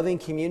loving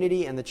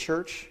community and the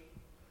church.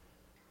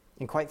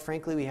 And quite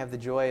frankly, we have the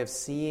joy of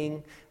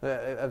seeing,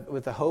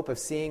 with the hope of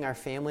seeing our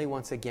family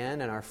once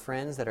again and our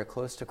friends that are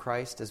close to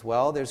Christ as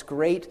well. There's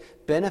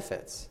great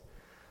benefits.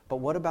 But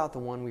what about the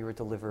one we were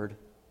delivered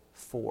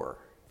for?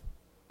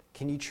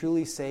 Can you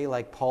truly say,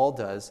 like Paul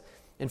does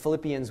in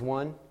Philippians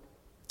 1,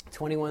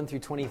 21 through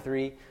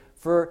 23,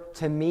 "For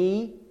to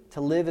me,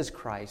 to live is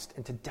Christ,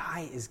 and to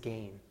die is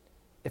gain.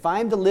 If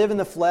I am to live in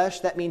the flesh,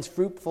 that means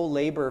fruitful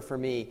labor for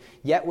me.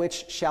 Yet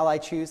which shall I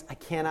choose? I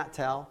cannot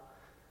tell.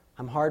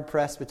 I'm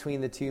hard-pressed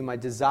between the two. My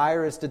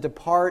desire is to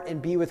depart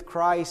and be with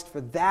Christ,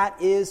 for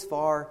that is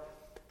far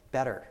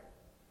better."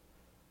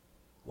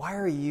 Why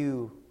are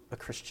you a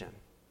Christian?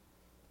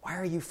 Why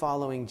are you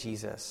following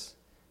Jesus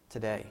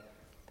today?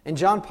 And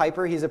John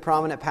Piper, he's a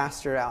prominent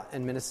pastor out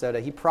in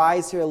Minnesota. He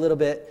pries here a little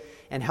bit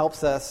and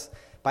helps us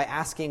by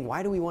asking,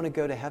 why do we want to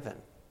go to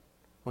heaven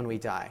when we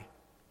die?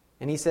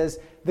 And he says,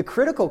 the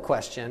critical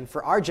question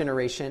for our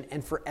generation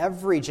and for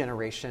every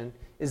generation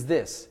is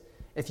this: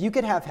 if you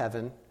could have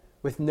heaven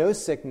with no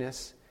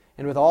sickness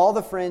and with all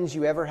the friends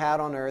you ever had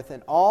on earth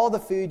and all the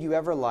food you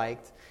ever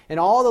liked and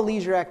all the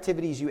leisure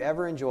activities you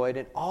ever enjoyed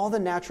and all the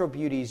natural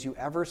beauties you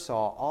ever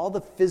saw, all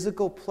the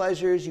physical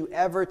pleasures you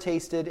ever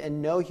tasted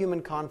and no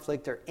human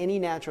conflict or any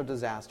natural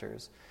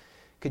disasters,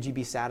 could you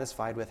be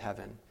satisfied with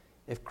heaven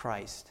if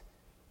Christ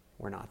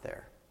were not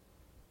there?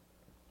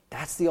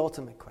 That's the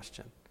ultimate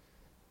question.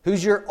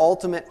 Who's your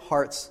ultimate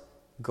heart's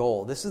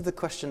goal? This is the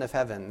question of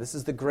heaven. This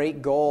is the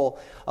great goal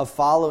of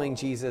following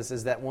Jesus,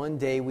 is that one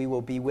day we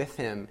will be with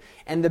him.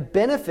 And the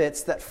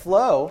benefits that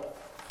flow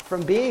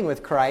from being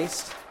with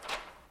Christ,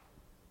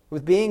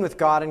 with being with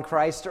God in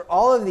Christ, are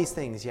all of these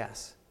things,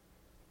 yes.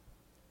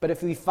 But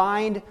if we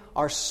find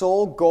our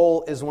sole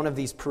goal is one of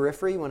these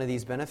periphery, one of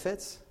these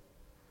benefits,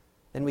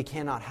 then we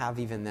cannot have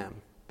even them.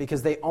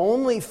 Because they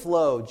only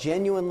flow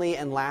genuinely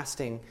and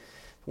lasting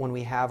when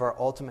we have our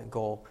ultimate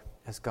goal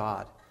as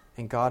God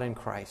and God in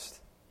Christ.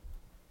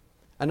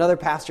 Another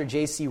pastor,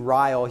 J.C.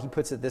 Ryle, he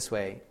puts it this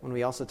way when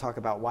we also talk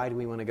about why do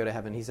we want to go to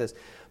heaven. He says,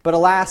 "But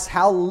alas,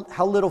 how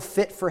little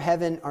fit for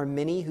heaven are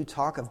many who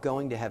talk of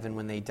going to heaven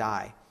when they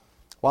die,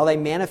 while they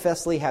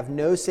manifestly have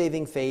no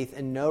saving faith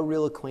and no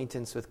real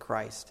acquaintance with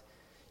Christ.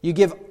 You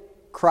give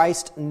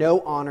Christ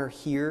no honor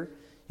here.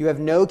 You have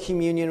no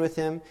communion with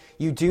him.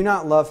 You do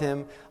not love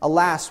him.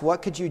 Alas,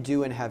 what could you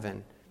do in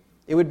heaven?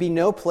 It would be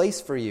no place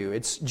for you.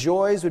 Its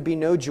joys would be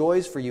no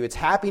joys for you. Its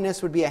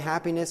happiness would be a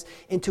happiness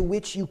into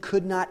which you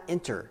could not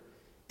enter.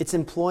 Its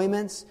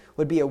employments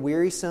would be a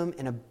wearisome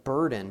and a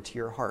burden to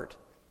your heart.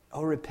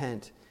 Oh,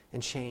 repent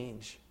and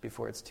change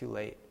before it's too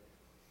late."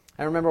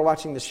 I remember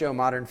watching the show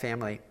Modern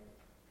Family,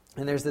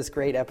 and there's this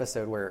great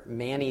episode where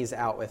Manny's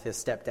out with his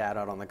stepdad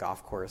out on the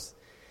golf course.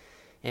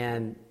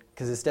 And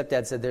because his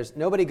stepdad said,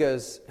 nobody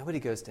goes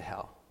to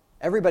hell.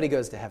 Everybody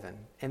goes to heaven.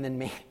 And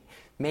then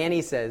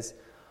Manny says,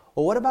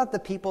 "Well, what about the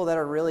people that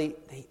are really,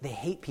 they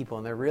hate people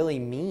and they're really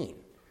mean?"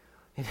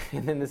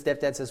 And then the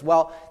stepdad says,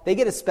 "Well, they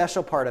get a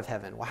special part of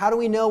heaven." "Well, how do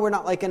we know we're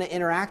not going to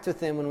interact with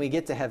them when we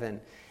get to heaven?"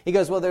 He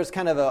goes, "Well, there's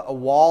kind of a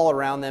wall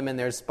around them and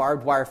there's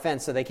barbed wire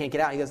fence so they can't get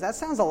out." He goes, "That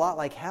sounds a lot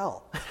like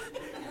hell."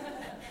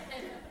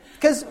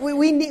 Because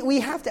we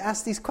have to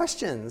ask these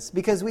questions,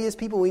 because we as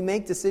people, we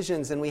make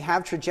decisions and we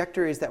have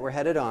trajectories that we're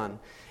headed on.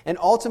 And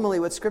ultimately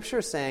what Scripture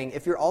is saying,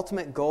 if your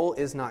ultimate goal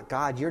is not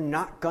God, you're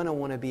not going to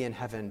want to be in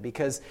heaven,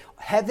 because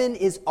heaven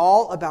is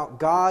all about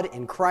God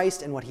and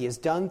Christ and what he has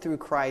done through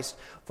Christ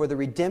for the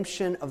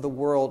redemption of the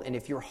world. And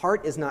if your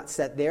heart is not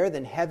set there,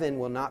 then heaven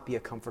will not be a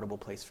comfortable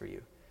place for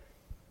you.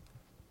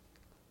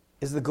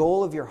 Is the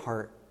goal of your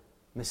heart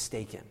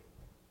mistaken?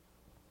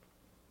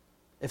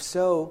 If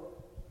so,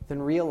 then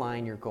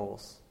realign your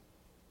goals.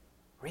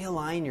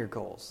 Realign your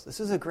goals. This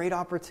is a great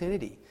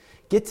opportunity.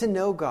 Get to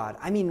know God.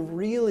 I mean,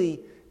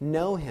 really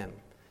know Him.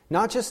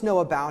 Not just know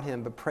about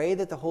Him, but pray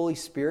that the Holy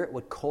Spirit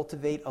would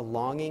cultivate a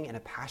longing and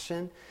a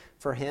passion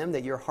for Him,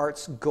 that your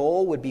heart's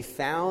goal would be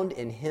found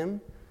in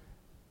Him.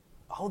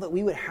 Oh, that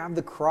we would have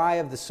the cry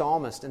of the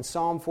psalmist in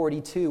Psalm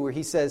 42, where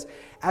he says,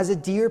 "As a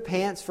deer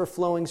pants for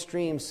flowing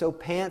streams, so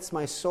pants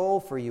my soul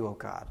for you, O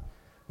God.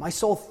 My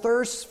soul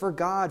thirsts for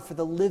God, for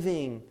the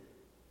living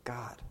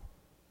God."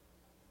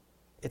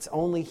 It's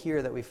only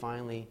here that we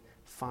finally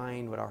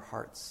find what our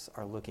hearts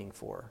are looking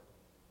for.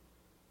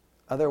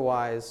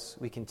 Otherwise,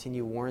 we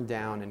continue worn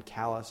down and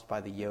calloused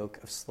by the yoke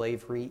of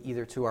slavery,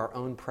 either to our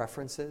own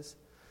preferences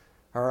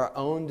or our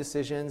own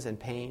decisions and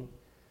pain.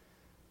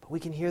 But we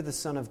can hear the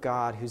Son of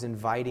God who's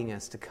inviting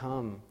us to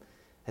come.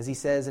 As He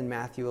says in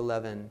Matthew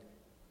 11,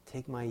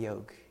 "Take my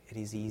yoke, it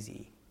is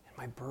easy, and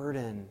my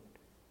burden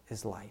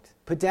is light."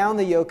 Put down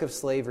the yoke of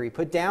slavery.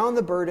 Put down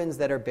the burdens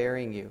that are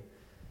bearing you.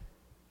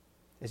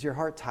 Is your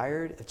heart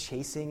tired of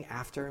chasing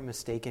after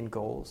mistaken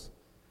goals?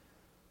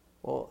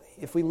 Well,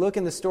 if we look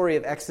in the story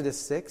of Exodus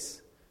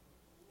 6,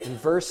 in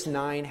verse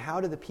 9,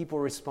 how do the people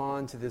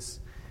respond to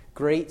this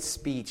great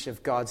speech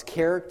of God's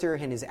character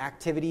and His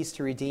activities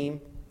to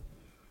redeem?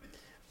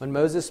 When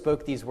Moses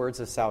spoke these words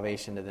of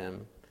salvation to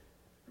them,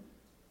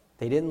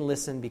 they didn't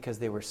listen because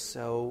they were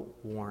so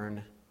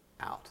worn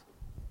out.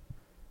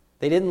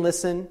 They didn't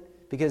listen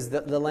because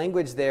the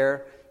language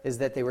there is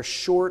that they were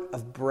short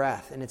of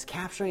breath. And it's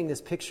capturing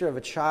this picture of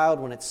a child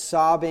when it's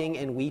sobbing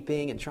and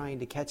weeping and trying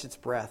to catch its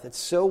breath. It's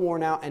so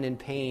worn out and in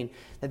pain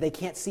that they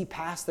can't see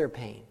past their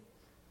pain.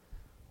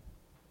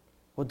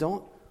 Well,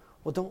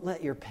 don't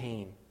let your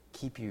pain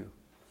keep you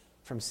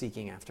from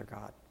seeking after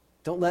God.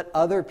 Don't let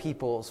other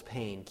people's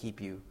pain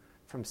keep you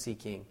from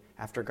seeking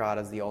after God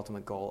as the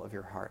ultimate goal of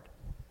your heart.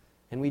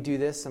 And we do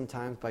this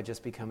sometimes by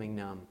just becoming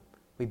numb.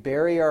 We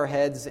bury our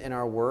heads in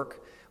our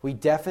work. We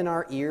deafen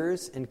our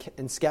ears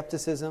in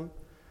skepticism.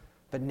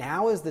 But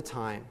now is the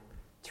time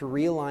to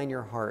realign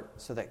your heart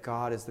so that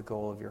God is the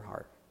goal of your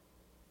heart.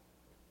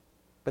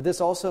 But this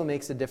also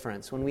makes a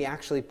difference. When we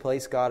actually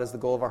place God as the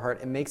goal of our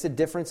heart, it makes a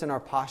difference in our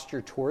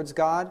posture towards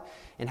God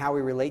and how we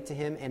relate to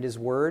Him and His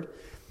Word.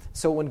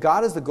 So when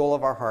God is the goal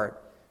of our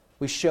heart,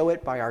 we show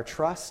it by our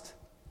trust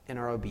and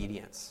our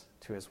obedience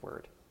to His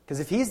Word. Because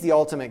if He's the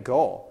ultimate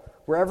goal,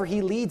 wherever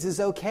He leads is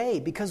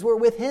okay because we're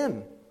with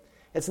Him.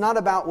 It's not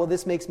about, well,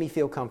 this makes me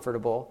feel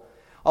comfortable.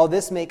 Oh,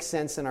 this makes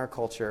sense in our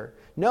culture.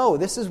 No,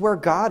 this is where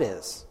God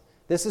is.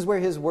 This is where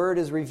His Word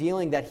is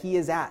revealing that He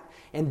is at.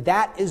 And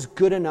that is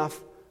good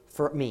enough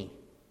for me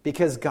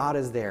because God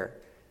is there.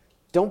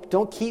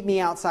 Don't keep me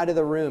outside of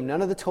the room.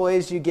 None of the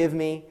toys you give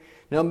me,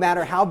 no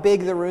matter how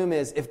big the room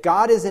is, if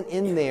God isn't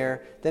in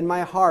there, then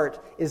my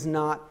heart is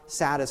not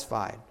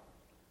satisfied.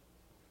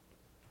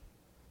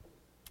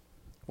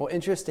 Well,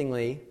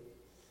 interestingly,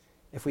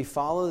 if we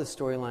follow the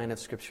storyline of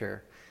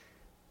Scripture,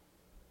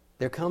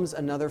 there comes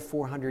another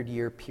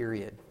 400-year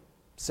period.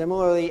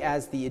 Similarly,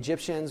 as the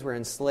Egyptians were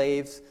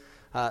enslaved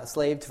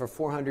for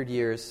 400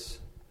 years,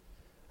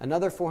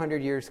 another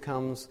 400 years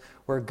comes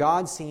where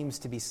God seems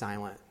to be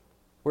silent,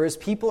 whereas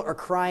people are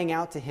crying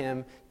out to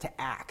Him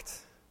to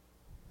act.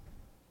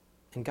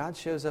 And God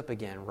shows up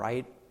again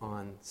right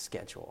on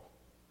schedule.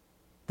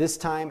 This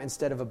time,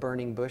 instead of a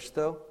burning bush,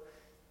 though,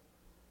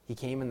 He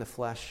came in the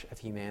flesh of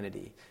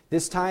humanity.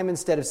 This time,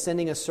 instead of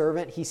sending a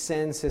servant, He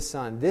sends His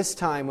Son. This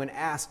time, when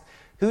asked,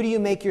 "Who do you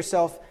make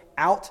yourself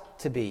out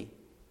to be?"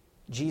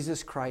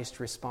 Jesus Christ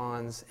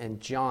responds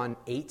in John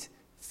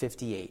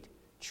 8:58.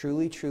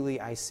 "Truly, truly,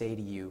 I say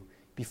to you,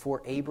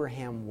 before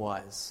Abraham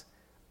was,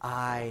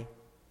 I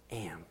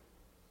am."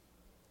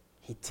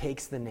 He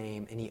takes the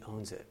name and He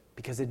owns it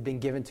because it had been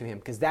given to Him.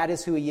 Because that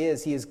is who He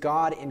is. He is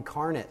God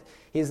incarnate.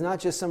 He is not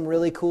just some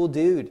really cool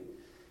dude.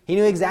 He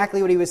knew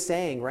exactly what He was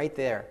saying right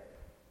there.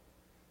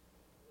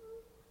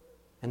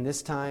 And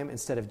this time,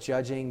 instead of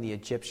judging the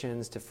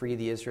Egyptians to free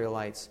the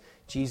Israelites,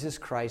 Jesus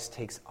Christ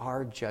takes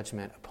our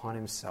judgment upon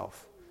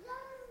Himself,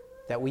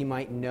 that we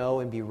might know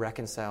and be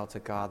reconciled to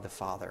God the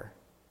Father,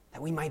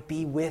 that we might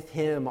be with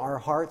Him, our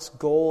heart's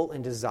goal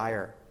and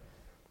desire.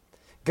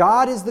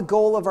 God is the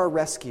goal of our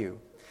rescue.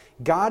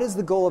 God is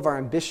the goal of our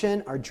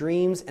ambition, our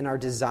dreams, and our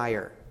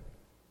desire.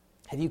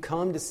 Have you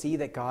come to see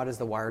that God is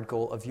the wired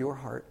goal of your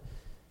heart?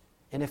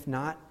 And if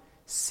not,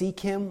 seek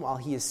Him while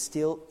He is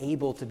still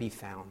able to be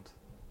found,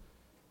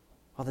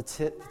 while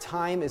the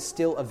time is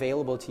still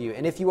available to you.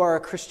 And if you are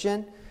a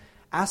Christian,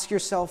 ask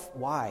yourself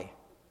why.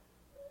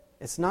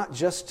 It's not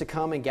just to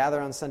come and gather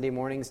on Sunday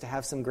mornings to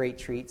have some great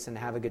treats and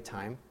have a good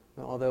time,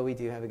 although we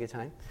do have a good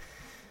time.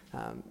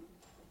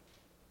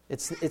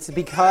 It's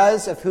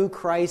because of who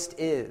Christ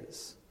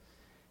is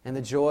and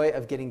the joy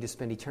of getting to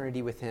spend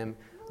eternity with Him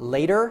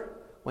later,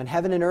 when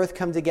heaven and earth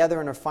come together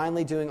and are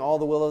finally doing all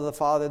the will of the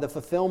Father, the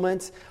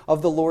fulfillment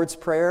of the Lord's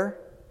Prayer,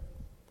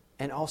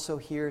 and also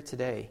here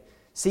today.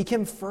 Seek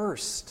Him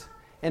first,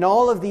 and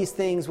all of these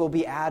things will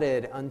be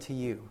added unto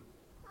you.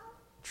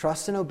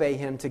 Trust and obey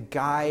Him to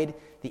guide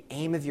the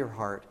aim of your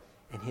heart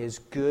and his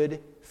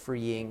good,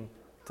 freeing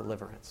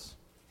deliverance.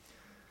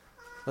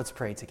 Let's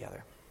pray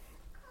together.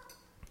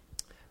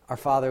 Our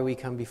Father, we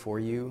come before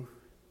you,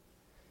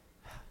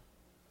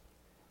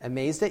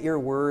 amazed at your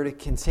word,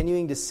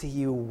 continuing to see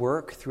you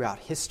work throughout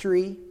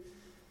history,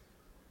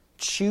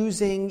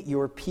 choosing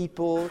your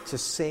people to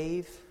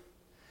save,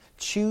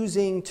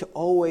 choosing to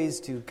always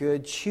do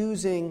good,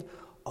 choosing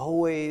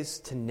always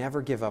to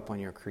never give up on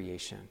your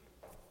creation.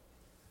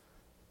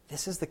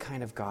 This is the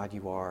kind of God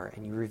you are,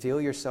 and you reveal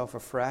yourself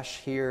afresh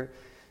here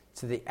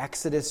to the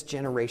Exodus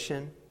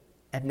generation,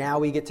 and now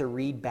we get to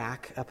read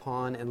back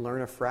upon and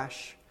learn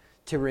afresh,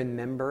 to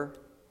remember.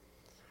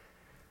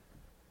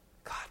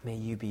 God, may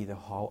you be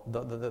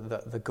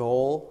the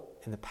goal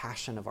and the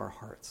passion of our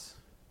hearts.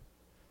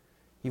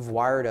 You've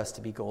wired us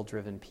to be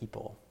goal-driven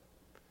people.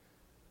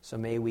 So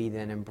may we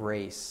then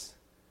embrace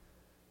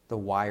the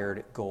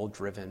wired,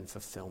 goal-driven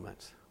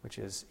fulfillment, which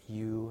is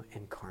you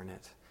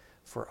incarnate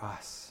for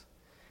us,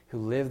 who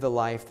lived the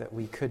life that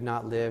we could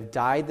not live,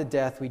 died the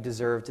death we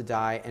deserved to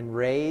die, and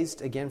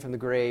raised again from the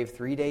grave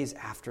 3 days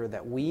after,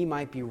 that we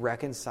might be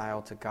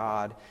reconciled to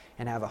God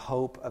and have a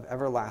hope of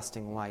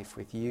everlasting life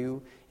with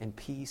you in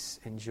peace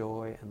and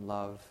joy and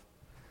love,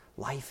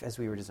 life as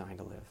we were designed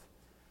to live.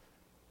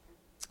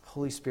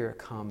 Holy Spirit,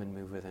 come and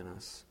move within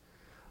us.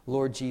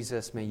 Lord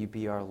Jesus, may you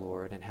be our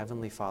Lord, and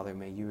Heavenly Father,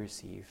 may you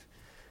receive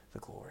the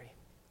glory.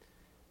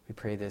 We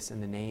pray this in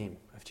the name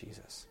of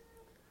Jesus.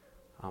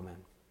 Amen.